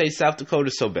I want to say South Dakota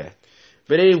so bad.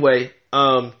 But anyway,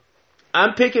 I'm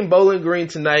picking Bowling Green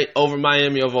tonight over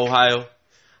Miami of Ohio.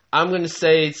 I'm going to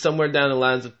say somewhere down the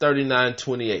lines of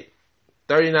 39-28.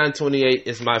 39-28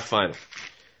 is my final.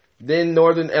 Then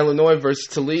Northern Illinois versus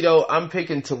Toledo. I'm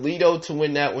picking Toledo to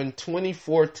win that one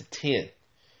 24-10.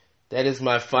 That is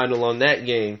my final on that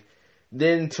game.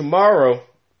 Then tomorrow,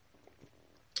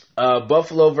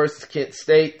 Buffalo versus Kent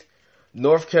State,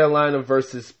 North Carolina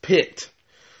versus Pitt.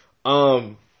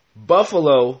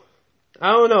 Buffalo,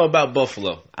 I don't know about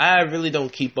Buffalo. I really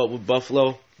don't keep up with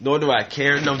Buffalo, nor do I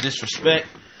care, no disrespect.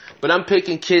 But I'm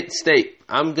picking Kent State.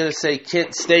 I'm going to say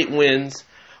Kent State wins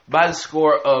by the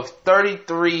score of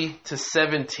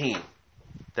 33-17.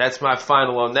 That's my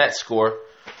final on that score.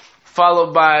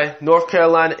 Followed by North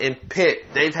Carolina and Pitt.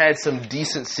 They've had some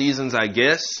decent seasons, I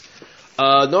guess.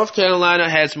 North Carolina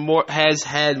has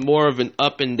had more of an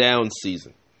up and down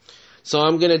season. So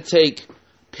I'm going to take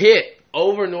Pitt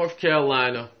over North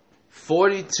Carolina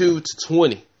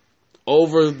 42-20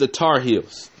 over the Tar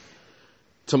Heels.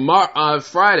 Tomorrow,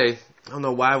 Friday, I don't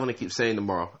know why I want to keep saying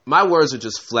tomorrow. My words are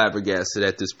just flabbergasted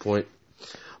at this point.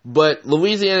 But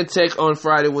Louisiana Tech on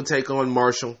Friday will take on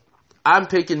Marshall. I'm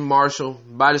picking Marshall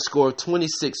by the score of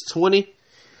 26-20.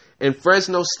 And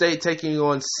Fresno State taking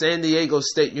on San Diego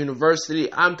State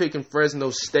University. I'm picking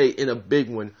Fresno State in a big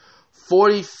one.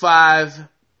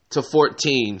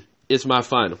 45-14 is my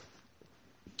final.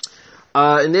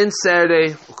 And then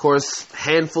Saturday, of course,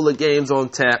 handful of games on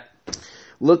tap.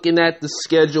 Looking at the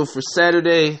schedule for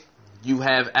Saturday, you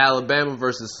have Alabama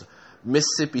versus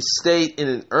Mississippi State in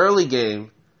an early game,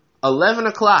 11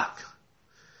 o'clock.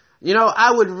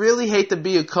 I would really hate to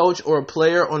be a coach or a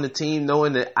player on the team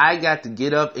knowing that I got to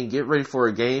get up and get ready for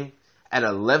a game at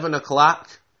 11 o'clock.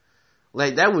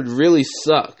 Like, that would really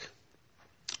suck.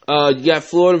 You got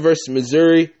Florida versus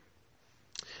Missouri,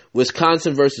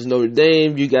 Wisconsin versus Notre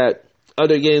Dame. You got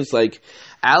other games like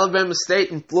Alabama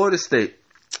State and Florida State.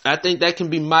 I think that can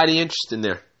be mighty interesting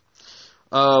there.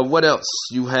 What else?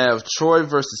 You have Troy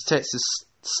versus Texas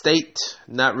State.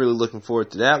 Not really looking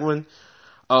forward to that one.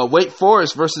 Wake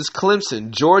Forest versus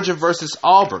Clemson. Georgia versus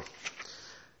Auburn.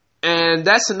 And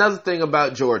that's another thing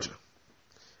about Georgia.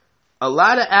 A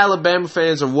lot of Alabama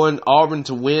fans are wanting Auburn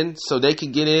to win so they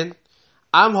can get in.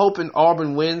 I'm hoping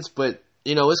Auburn wins, but,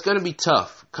 it's going to be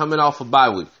tough coming off a bye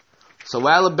week. So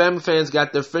Alabama fans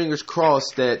got their fingers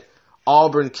crossed that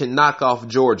Auburn can knock off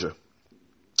Georgia.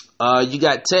 You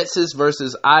got Texas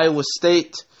versus Iowa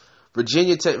State.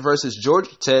 Virginia Tech versus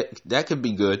Georgia Tech. That could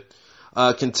be good.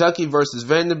 Kentucky versus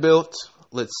Vanderbilt.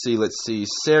 Let's see.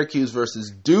 Syracuse versus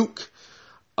Duke.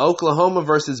 Oklahoma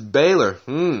versus Baylor.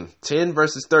 10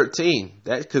 versus 13.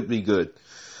 That could be good.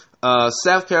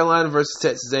 South Carolina versus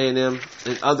Texas A&M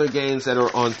and other games that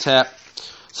are on tap.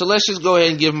 So let's just go ahead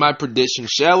and give my prediction,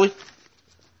 shall we?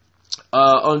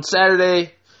 On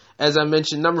Saturday, as I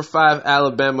mentioned, number 5,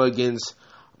 Alabama against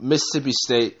Mississippi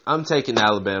State. I'm taking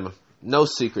Alabama. No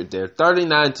secret there.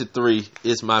 39-3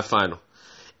 is my final.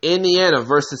 Indiana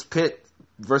versus Penn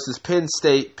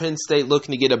State. Penn State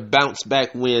looking to get a bounce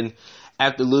back win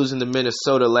after losing to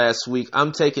Minnesota last week.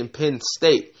 I'm taking Penn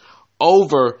State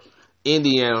over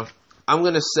Indiana. I'm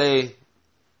going to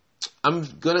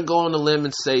go on a limb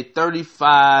and say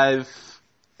 35-20.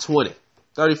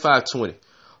 35-20.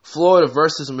 Florida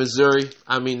versus Missouri.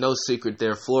 No secret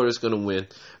there. Florida's going to win.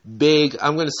 Big.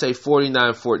 I'm going to say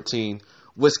 49-14.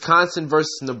 Wisconsin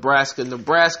versus Nebraska.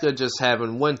 Nebraska just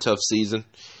having one tough season.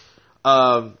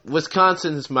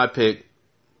 Wisconsin is my pick.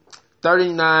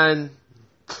 39-14.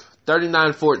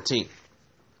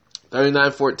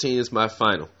 39-14 is my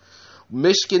final.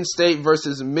 Michigan State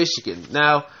versus Michigan.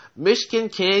 Now, Michigan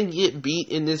can get beat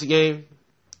in this game,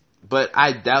 but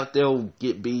I doubt they'll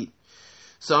get beat.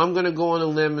 So I'm going to go on a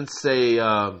limb and say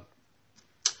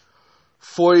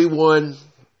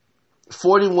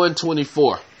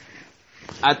 41-24.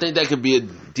 I think that could be a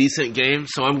decent game,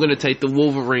 so I'm going to take the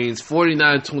Wolverines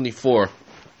 49-24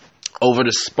 over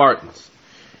the Spartans.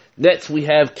 Next, we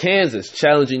have Kansas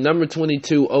challenging number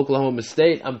 22 Oklahoma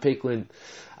State. I'm picking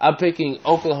I'm picking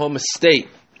Oklahoma State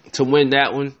to win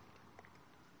that one.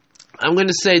 I'm going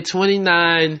to say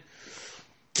 29-24.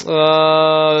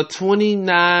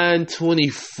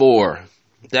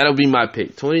 That'll be my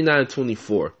pick,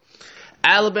 29-24.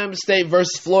 Alabama State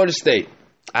versus Florida State.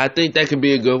 I think that could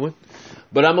be a good one.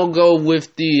 But I'm going to go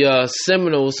with the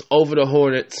Seminoles over the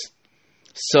Hornets.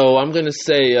 So I'm going to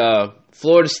say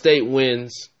Florida State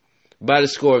wins by the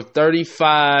score of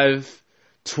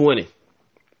 35-20.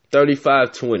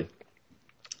 35-20.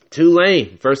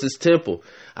 Tulane versus Temple.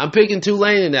 I'm picking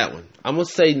Tulane in that one. I'm going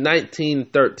to say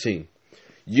 19-13.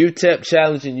 UTEP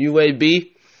challenging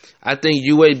UAB. I think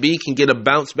UAB can get a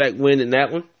bounce back win in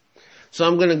that one. So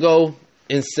I'm going to go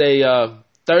and say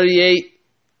 38-10.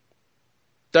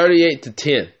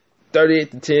 38-10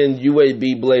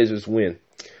 UAB Blazers win.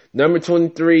 Number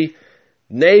 23,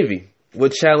 Navy will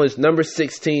challenge number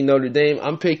 16, Notre Dame.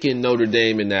 I'm picking Notre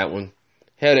Dame in that one.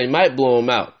 Hell, they might blow them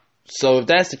out. So if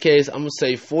that's the case, I'm going to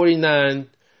say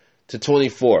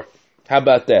 49-24. How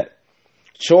about that?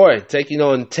 Troy taking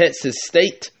on Texas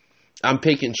State. I'm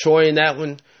picking Troy in that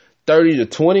one,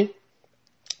 30-20.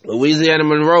 Louisiana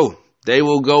Monroe, they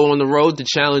will go on the road to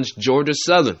challenge Georgia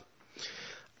Southern.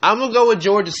 I'm going to go with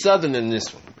Georgia Southern in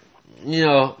this one. You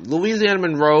know, Louisiana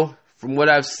Monroe, from what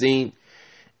I've seen,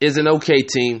 is an okay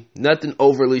team. Nothing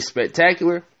overly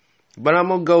spectacular, but I'm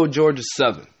going to go Georgia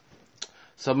Southern.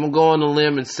 So I'm going to go on a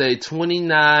limb and say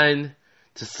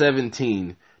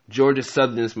 29-17. Georgia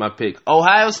Southern is my pick.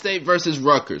 Ohio State versus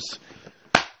Rutgers.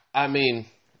 I mean,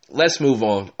 let's move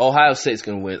on. Ohio State's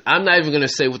going to win. I'm not even going to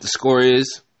say what the score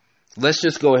is. Let's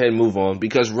just go ahead and move on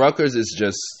because Rutgers is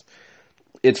just,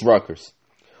 it's Rutgers.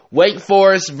 Wake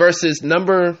Forest versus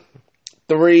number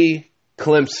 3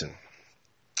 Clemson.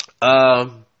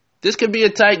 This could be a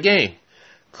tight game.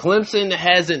 Clemson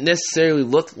hasn't necessarily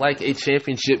looked like a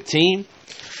championship team,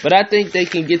 but I think they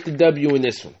can get the W in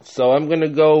this one. So I'm going to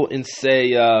go and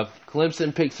say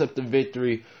Clemson picks up the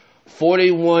victory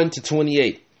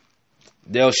 41-28.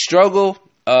 They'll struggle.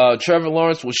 Trevor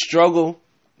Lawrence will struggle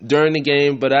during the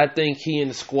game, but I think he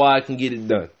and the squad can get it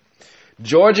done.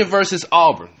 Georgia versus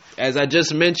Auburn. As I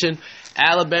just mentioned,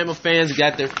 Alabama fans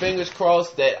got their fingers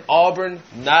crossed that Auburn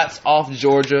knocks off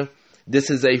Georgia. This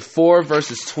is a 4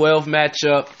 versus 12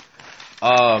 matchup.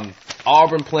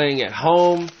 Auburn playing at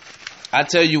home. I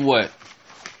tell you what,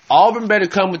 Auburn better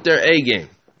come with their A game.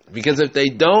 Because if they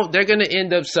don't, they're going to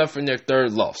end up suffering their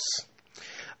third loss.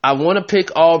 I want to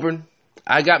pick Auburn.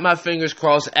 I got my fingers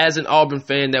crossed as an Auburn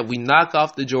fan that we knock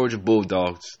off the Georgia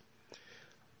Bulldogs.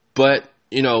 But,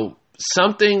 you know,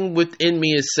 something within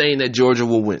me is saying that Georgia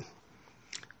will win.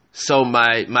 So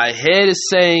my head is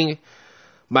saying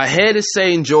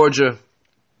Georgia.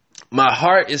 My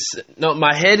heart is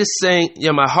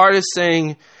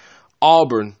saying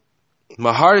Auburn.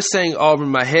 My heart is saying Auburn.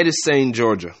 My head is saying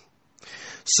Georgia.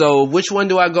 So which one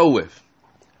do I go with?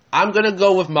 I'm going to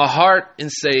go with my heart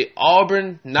and say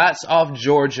Auburn knocks off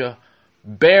Georgia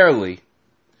barely.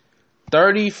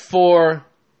 34-26.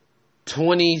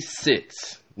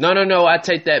 No, I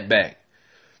take that back.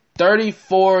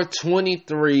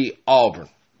 34-23 Auburn.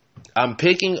 I'm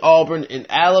picking Auburn, and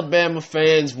Alabama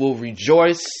fans will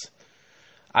rejoice.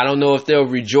 I don't know if they'll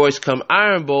rejoice come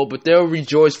Iron Bowl, but they'll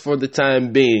rejoice for the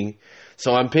time being.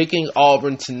 So I'm picking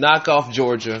Auburn to knock off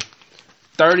Georgia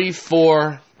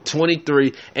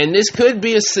 34-23. And this could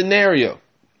be a scenario.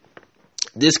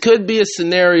 This could be a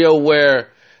scenario where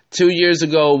 2 years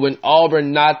ago when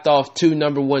Auburn knocked off 2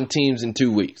 number 1 teams in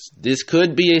 2 weeks. This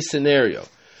could be a scenario.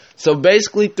 So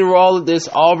basically through all of this,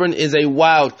 Auburn is a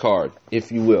wild card,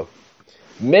 if you will.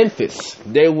 Memphis,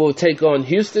 they will take on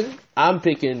Houston. I'm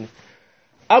going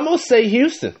to say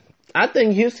Houston. I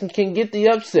think Houston can get the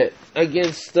upset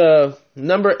against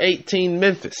number 18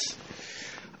 Memphis.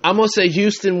 I'm going to say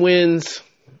Houston wins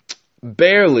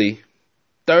barely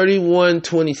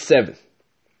 31-27.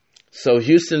 So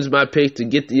Houston's my pick to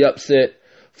get the upset,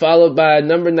 followed by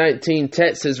number 19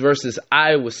 Texas versus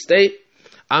Iowa State.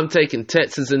 I'm taking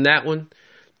Texas in that one.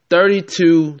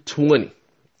 32-20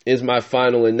 is my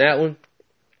final in that one.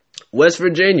 West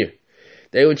Virginia,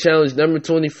 they would challenge number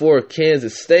 24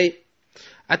 Kansas State.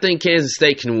 I think Kansas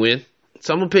State can win.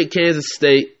 So I'm going to pick Kansas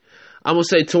State. I'm going to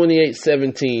say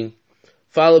 28-17,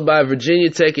 followed by Virginia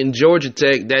Tech and Georgia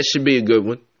Tech. That should be a good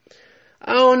one.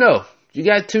 I don't know. You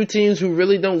got 2 teams who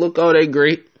really don't look all that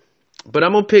great, but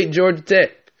I'm going to pick Georgia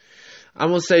Tech. I'm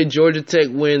going to say Georgia Tech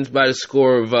wins by the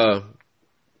score of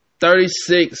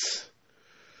 36.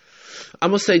 I'm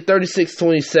going to say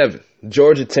 36-27,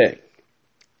 Georgia Tech.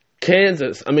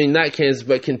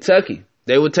 Kentucky.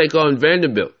 They will take on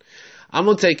Vanderbilt. I'm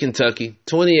going to take Kentucky,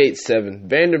 28-7.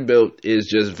 Vanderbilt is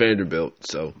just Vanderbilt,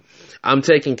 so I'm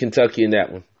taking Kentucky in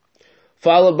that one.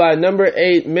 followed by number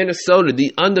 8, Minnesota,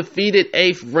 the undefeated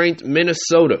 8th ranked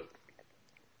Minnesota.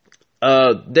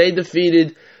 They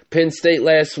defeated Penn State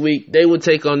last week. They will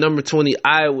take on number 20,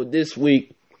 Iowa, this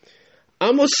week.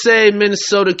 I'm going to say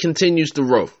Minnesota continues to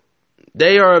roll.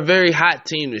 They are a very hot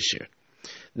team this year.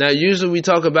 Now, usually we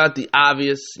talk about the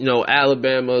obvious,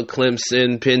 Alabama,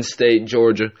 Clemson, Penn State,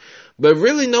 Georgia. But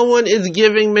really no one is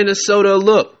giving Minnesota a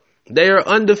look. They are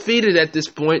undefeated at this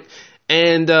point.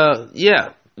 And,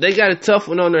 they got a tough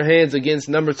one on their hands against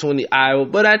number 20, Iowa.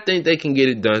 But I think they can get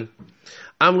it done.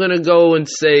 I'm going to go and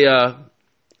say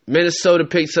Minnesota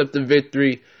picks up the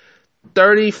victory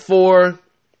 34-18.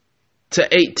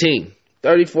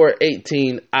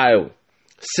 34-18, Iowa.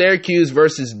 Syracuse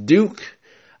versus Duke.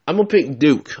 I'm going to pick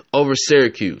Duke over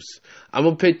Syracuse. I'm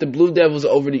going to pick the Blue Devils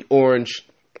over the Orange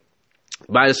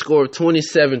by the score of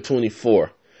 27-24.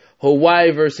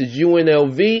 Hawaii versus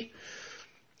UNLV.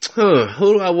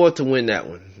 Who do I want to win that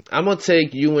one? I'm going to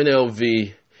take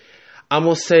UNLV. I'm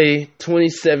going to say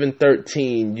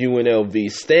 27-13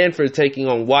 UNLV. Stanford taking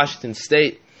on Washington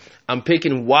State. I'm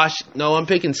picking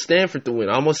Stanford to win.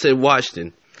 I'm going to say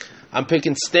Washington. I'm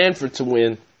picking Stanford to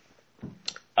win.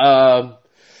 I'm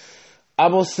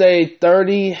going to say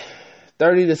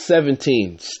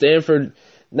 30-17. Stanford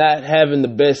not having the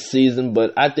best season,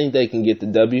 but I think they can get the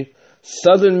W.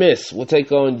 Southern Miss will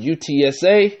take on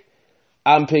UTSA.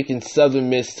 I'm picking Southern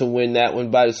Miss to win that one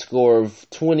by the score of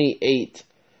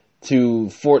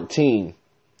 28-14.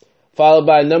 Followed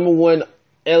by number 1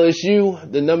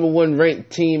 LSU, the number 1 ranked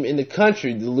team in the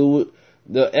country, the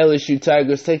LSU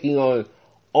Tigers taking on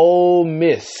Ole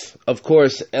Miss. Of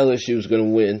course, LSU is going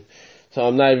to win, so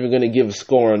I'm not even going to give a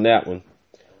score on that one.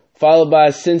 Followed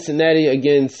by Cincinnati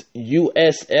against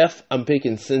USF. I'm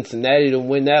picking Cincinnati to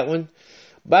win that one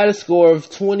by the score of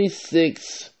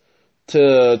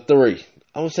 26-3.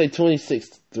 I'm going to say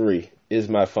 26-3 is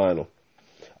my final.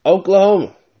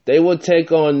 Oklahoma, they will take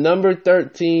on number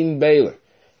 13 Baylor.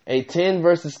 A 10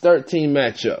 versus 13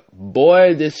 matchup.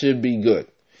 Boy, this should be good.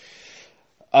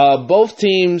 Both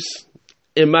teams,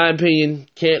 in my opinion,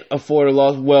 can't afford a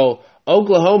loss. Well,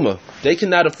 Oklahoma, they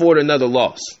cannot afford another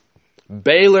loss.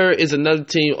 Baylor is another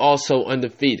team also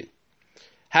undefeated.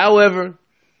 However,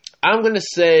 I'm going to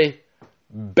say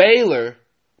Baylor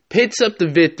picks up the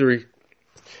victory.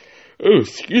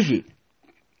 Excuse me.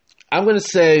 I'm going to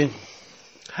say,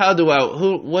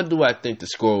 what do I think the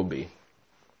score will be?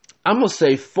 I'm going to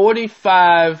say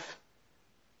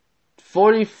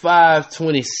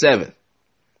 45-27.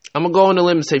 I'm going to go on the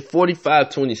limb and say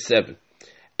 45-27.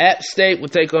 App State will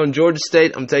take on Georgia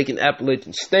State. I'm taking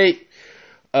Appalachian State.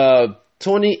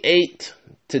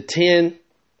 28-10.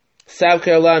 South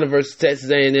Carolina versus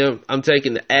Texas A&M. I'm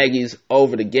taking the Aggies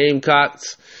over the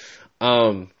Gamecocks.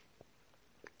 I'm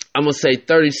going to say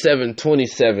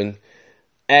 37-27.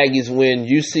 Aggies win.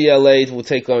 UCLA will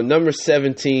take on number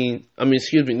 7,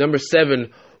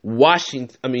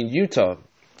 Utah.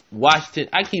 Washington.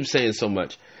 I keep saying so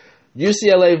much.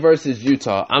 UCLA versus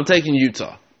Utah. I'm taking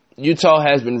Utah. Utah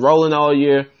has been rolling all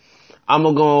year. I'm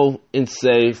going to go and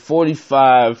say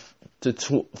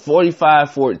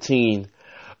 45-14.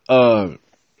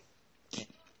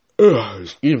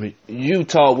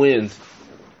 Utah wins.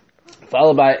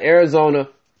 Followed by Arizona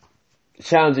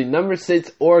challenging number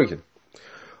 6 Oregon.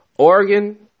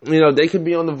 Oregon, they could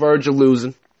be on the verge of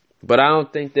losing, but I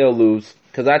don't think they'll lose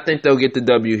because I think they'll get the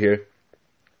W here.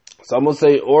 So I'm going to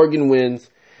say Oregon wins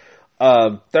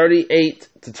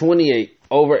 38-28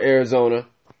 over Arizona.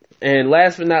 And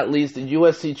last but not least, the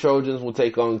USC Trojans will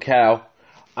take on Cal.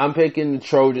 I'm picking the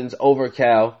Trojans over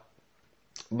Cal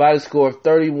by the score of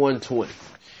 31-20.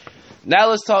 Now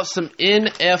let's talk some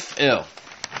NFL.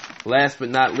 Last but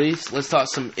not least, let's talk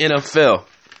some NFL.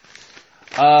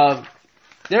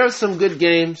 There are some good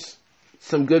games,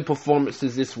 some good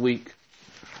performances this week.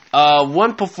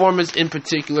 One performance in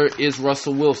particular is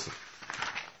Russell Wilson.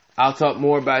 I'll talk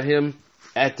more about him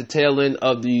at the tail end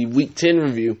of the Week 10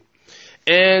 review.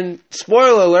 And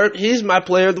spoiler alert, he's my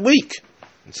player of the week.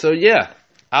 So yeah,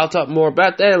 I'll talk more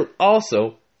about that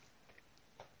also.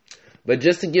 But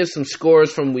just to give some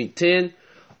scores from Week 10,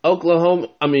 Oakland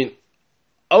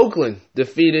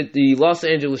defeated the Los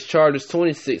Angeles Chargers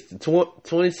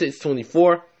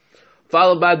 26-24,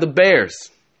 followed by the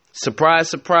Bears. Surprise,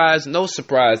 surprise, no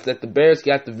surprise that the Bears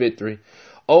got the victory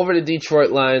over the Detroit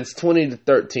Lions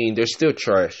 20-13. They're still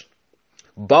trash.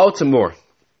 Baltimore.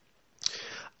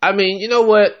 You know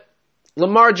what?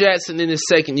 Lamar Jackson in his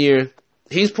second year,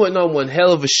 he's putting on one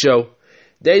hell of a show.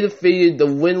 They defeated the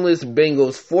winless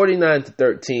Bengals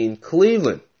 49-13.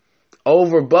 Cleveland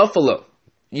over Buffalo.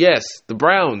 Yes, the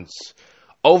Browns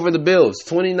over the Bills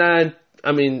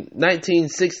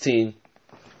 19-16.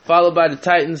 followed by the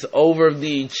Titans over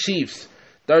the Chiefs,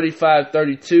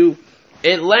 35-32.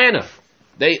 Atlanta,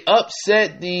 they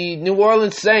upset the New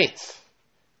Orleans Saints.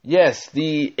 Yes,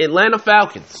 the Atlanta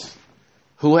Falcons,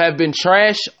 who have been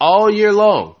trash all year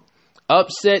long,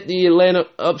 upset the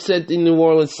New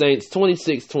Orleans Saints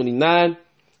 26-9.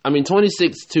 I mean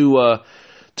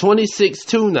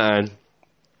 26-9.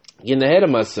 Getting ahead of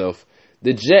myself.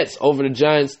 The Jets over the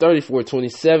Giants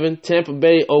 34-27. Tampa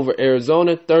Bay over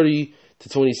Arizona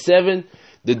 30-27.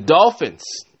 The Dolphins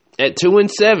at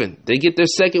 2-7. They get their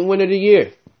second win of the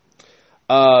year.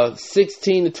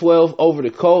 16-12 over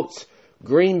the Colts.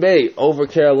 Green Bay over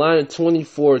Carolina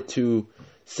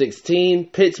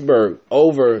 24-16. Pittsburgh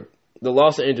over the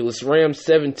Los Angeles Rams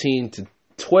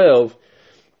 17-12.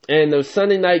 And the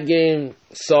Sunday night game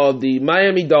saw the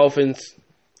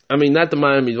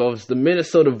the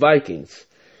Minnesota Vikings.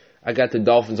 I got the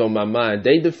Dolphins on my mind.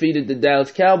 They defeated the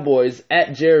Dallas Cowboys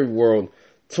at Jerry World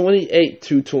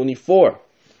 28-24.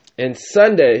 And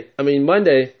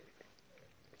Monday,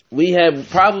 we have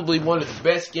probably one of the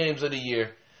best games of the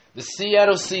year. The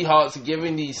Seattle Seahawks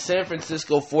giving the San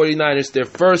Francisco 49ers their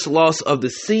first loss of the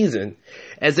season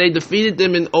as they defeated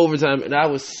them in overtime. And I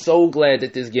was so glad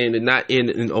that this game did not end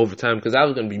in overtime because I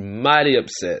was going to be mighty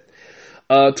upset.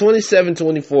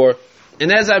 27-24.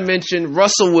 And as I mentioned,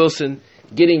 Russell Wilson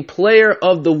getting player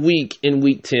of the week in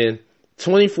week 10.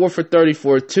 24 for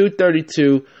 34,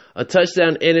 232, a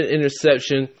touchdown and an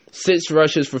interception, 6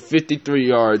 rushes for 53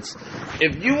 yards.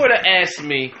 If you were to ask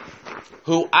me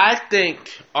who I think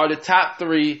are the top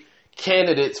 3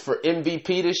 candidates for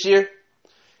MVP this year,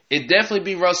 it'd definitely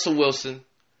be Russell Wilson,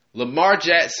 Lamar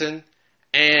Jackson,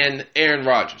 and Aaron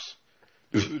Rodgers.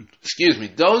 Excuse me.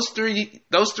 Those three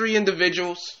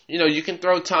individuals, you can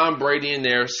throw Tom Brady in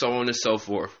there, so on and so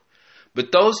forth.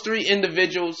 But those 3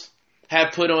 individuals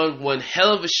have put on one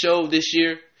hell of a show this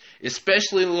year,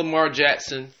 especially Lamar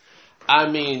Jackson. I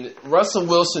mean, Russell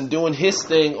Wilson doing his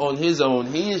thing on his own.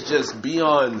 He is just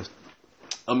beyond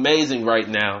amazing right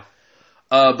now.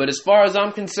 But as far as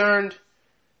I'm concerned,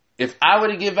 if I were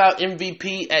to give out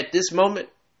MVP at this moment,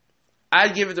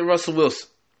 I'd give it to Russell Wilson.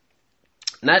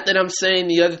 Not that I'm saying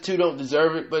the other 2 don't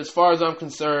deserve it, but as far as I'm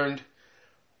concerned,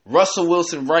 Russell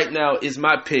Wilson right now is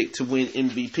my pick to win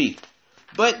MVP.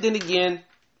 But then again,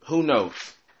 who knows?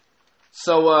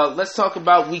 So let's talk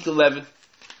about Week 11.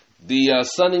 The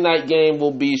Sunday night game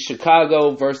will be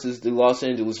Chicago versus the Los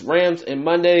Angeles Rams. And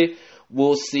Monday,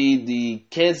 we'll see the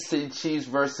Kansas City Chiefs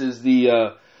versus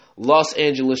the Los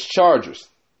Angeles Chargers.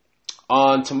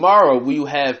 On tomorrow, we will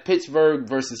have Pittsburgh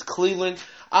versus Cleveland.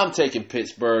 I'm taking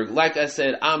Pittsburgh. Like I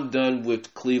said, I'm done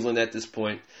with Cleveland at this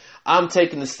point. I'm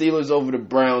taking the Steelers over the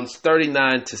Browns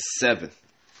 39-7.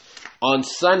 On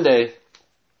Sunday,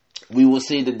 we will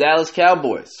see the Dallas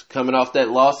Cowboys coming off that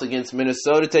loss against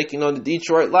Minnesota, taking on the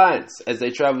Detroit Lions as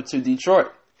they travel to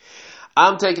Detroit.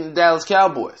 I'm taking the Dallas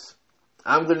Cowboys.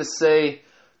 I'm going to say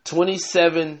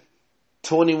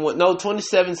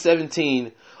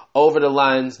 27-17 over the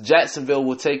Lions. Jacksonville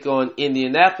will take on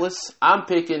Indianapolis. I'm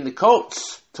picking the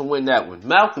Colts to win that one.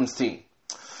 Malcolm's team.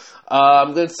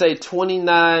 I'm going to say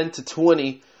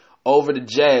 29-20 over the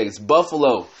Jags.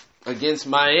 Buffalo against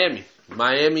Miami.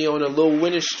 Miami on a little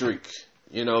winning streak.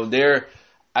 They're,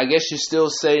 I guess you're still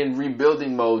saying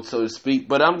rebuilding mode, so to speak.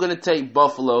 But I'm going to take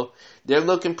Buffalo. They're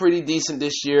looking pretty decent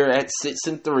this year at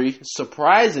 6-3,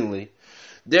 surprisingly.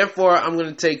 Therefore, I'm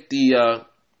going to take the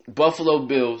Buffalo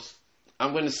Bills.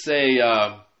 I'm going to say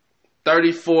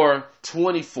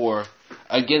 34-24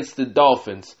 against the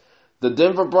Dolphins. The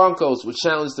Denver Broncos will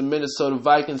challenge the Minnesota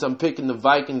Vikings. I'm picking the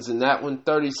Vikings in that one,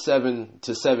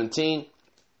 37-17.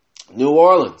 New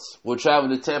Orleans will travel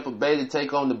to Tampa Bay to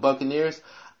take on the Buccaneers.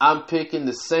 I'm picking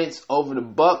the Saints over the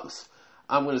Bucks.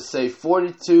 I'm going to say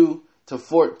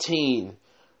 42-14.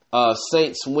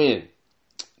 Saints win.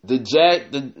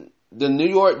 The New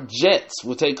York Jets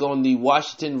will take on the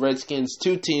Washington Redskins,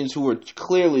 2 teams who are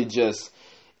clearly just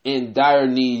in dire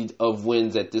need of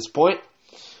wins at this point.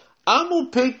 I'm going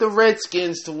to pick the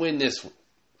Redskins to win this one.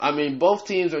 I mean, both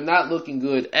teams are not looking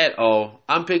good at all.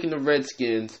 I'm picking the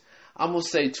Redskins. I'm going to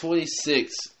say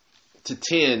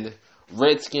 26-10.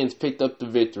 Redskins picked up the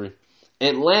victory.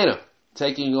 Atlanta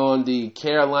taking on the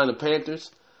Carolina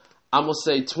Panthers. I'm going to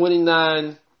say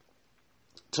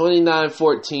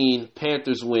 29-14.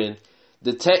 Panthers win.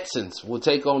 The Texans will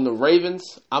take on the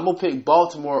Ravens. I'm going to pick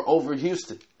Baltimore over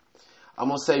Houston. I'm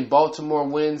going to say Baltimore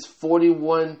wins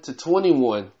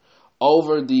 41-21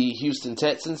 over the Houston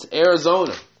Texans.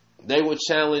 Arizona, they will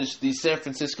challenge the San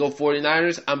Francisco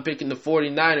 49ers. I'm picking the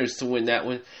 49ers to win that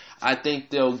one. I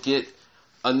think they'll get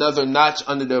another notch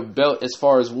under their belt as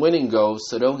far as winning goes,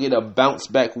 so they'll get a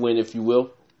bounce-back win, if you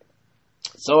will.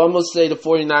 So I'm going to say the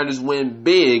 49ers win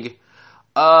big,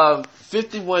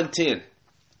 51-10.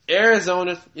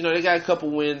 Arizona, they got a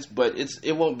couple wins, but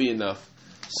it won't be enough.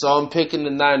 So I'm picking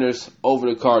the Niners over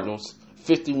the Cardinals,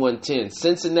 51-10.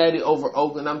 Cincinnati over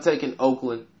Oakland, I'm taking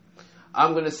Oakland.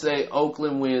 I'm going to say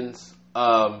Oakland wins.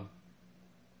 I'm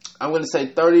going to say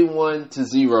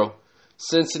 31-0.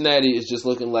 Cincinnati is just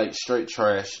looking like straight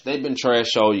trash. They've been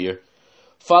trash all year.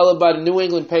 Followed by the New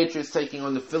England Patriots taking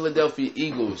on the Philadelphia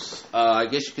Eagles. I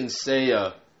guess you can say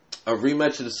a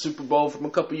rematch of the Super Bowl from a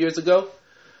couple years ago.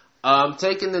 I'm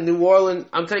taking the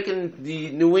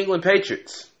New England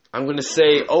Patriots. I'm going to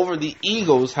say over the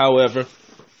Eagles, however.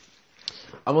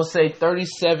 I'm going to say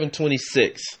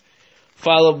 37-26.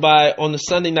 Followed by, on the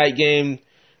Sunday night game,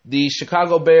 the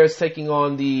Chicago Bears taking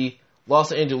on the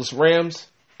Los Angeles Rams.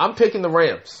 I'm picking the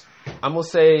Rams. I'm going to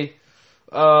say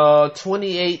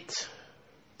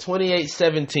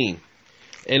 28-17.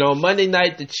 And on Monday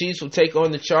night, the Chiefs will take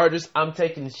on the Chargers. I'm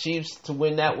taking the Chiefs to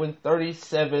win that one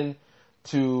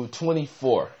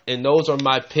 37-24. And those are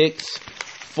my picks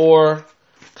for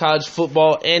college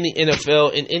football and the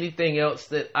NFL and anything else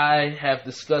that I have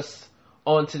discussed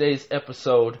on today's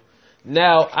episode.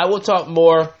 Now, I will talk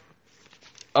more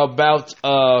about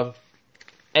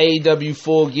AEW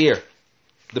Full Gear,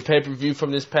 the pay-per-view from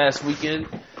this past weekend.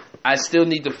 I still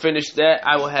need to finish that.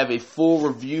 I will have a full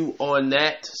review on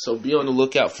that, so be on the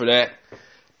lookout for that.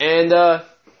 And,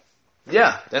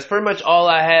 that's pretty much all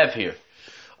I have here.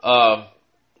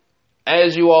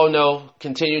 As you all know,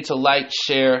 continue to like,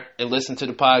 share, and listen to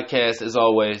the podcast as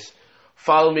always.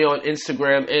 Follow me on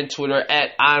Instagram and Twitter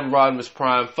at I'm Rodimus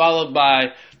Prime, followed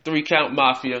by 3 Count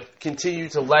Mafia. Continue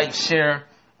to like, share,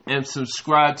 and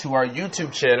subscribe to our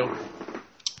YouTube channel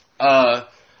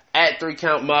at 3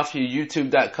 Count Mafia,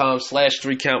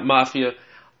 youtube.com/3 Count Mafia,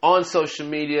 on social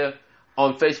media,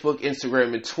 on Facebook,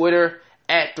 Instagram, and Twitter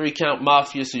at 3 Count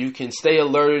Mafia, so you can stay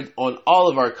alerted on all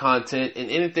of our content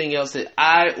and anything else that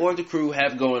I or the crew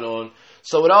have going on.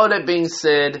 So with all that being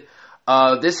said,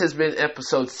 this has been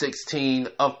episode 16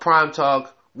 of Prime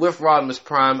Talk with Rodimus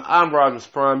Prime. I'm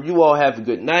Rodimus Prime. You all have a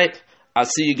good night. I'll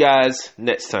see you guys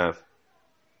next time.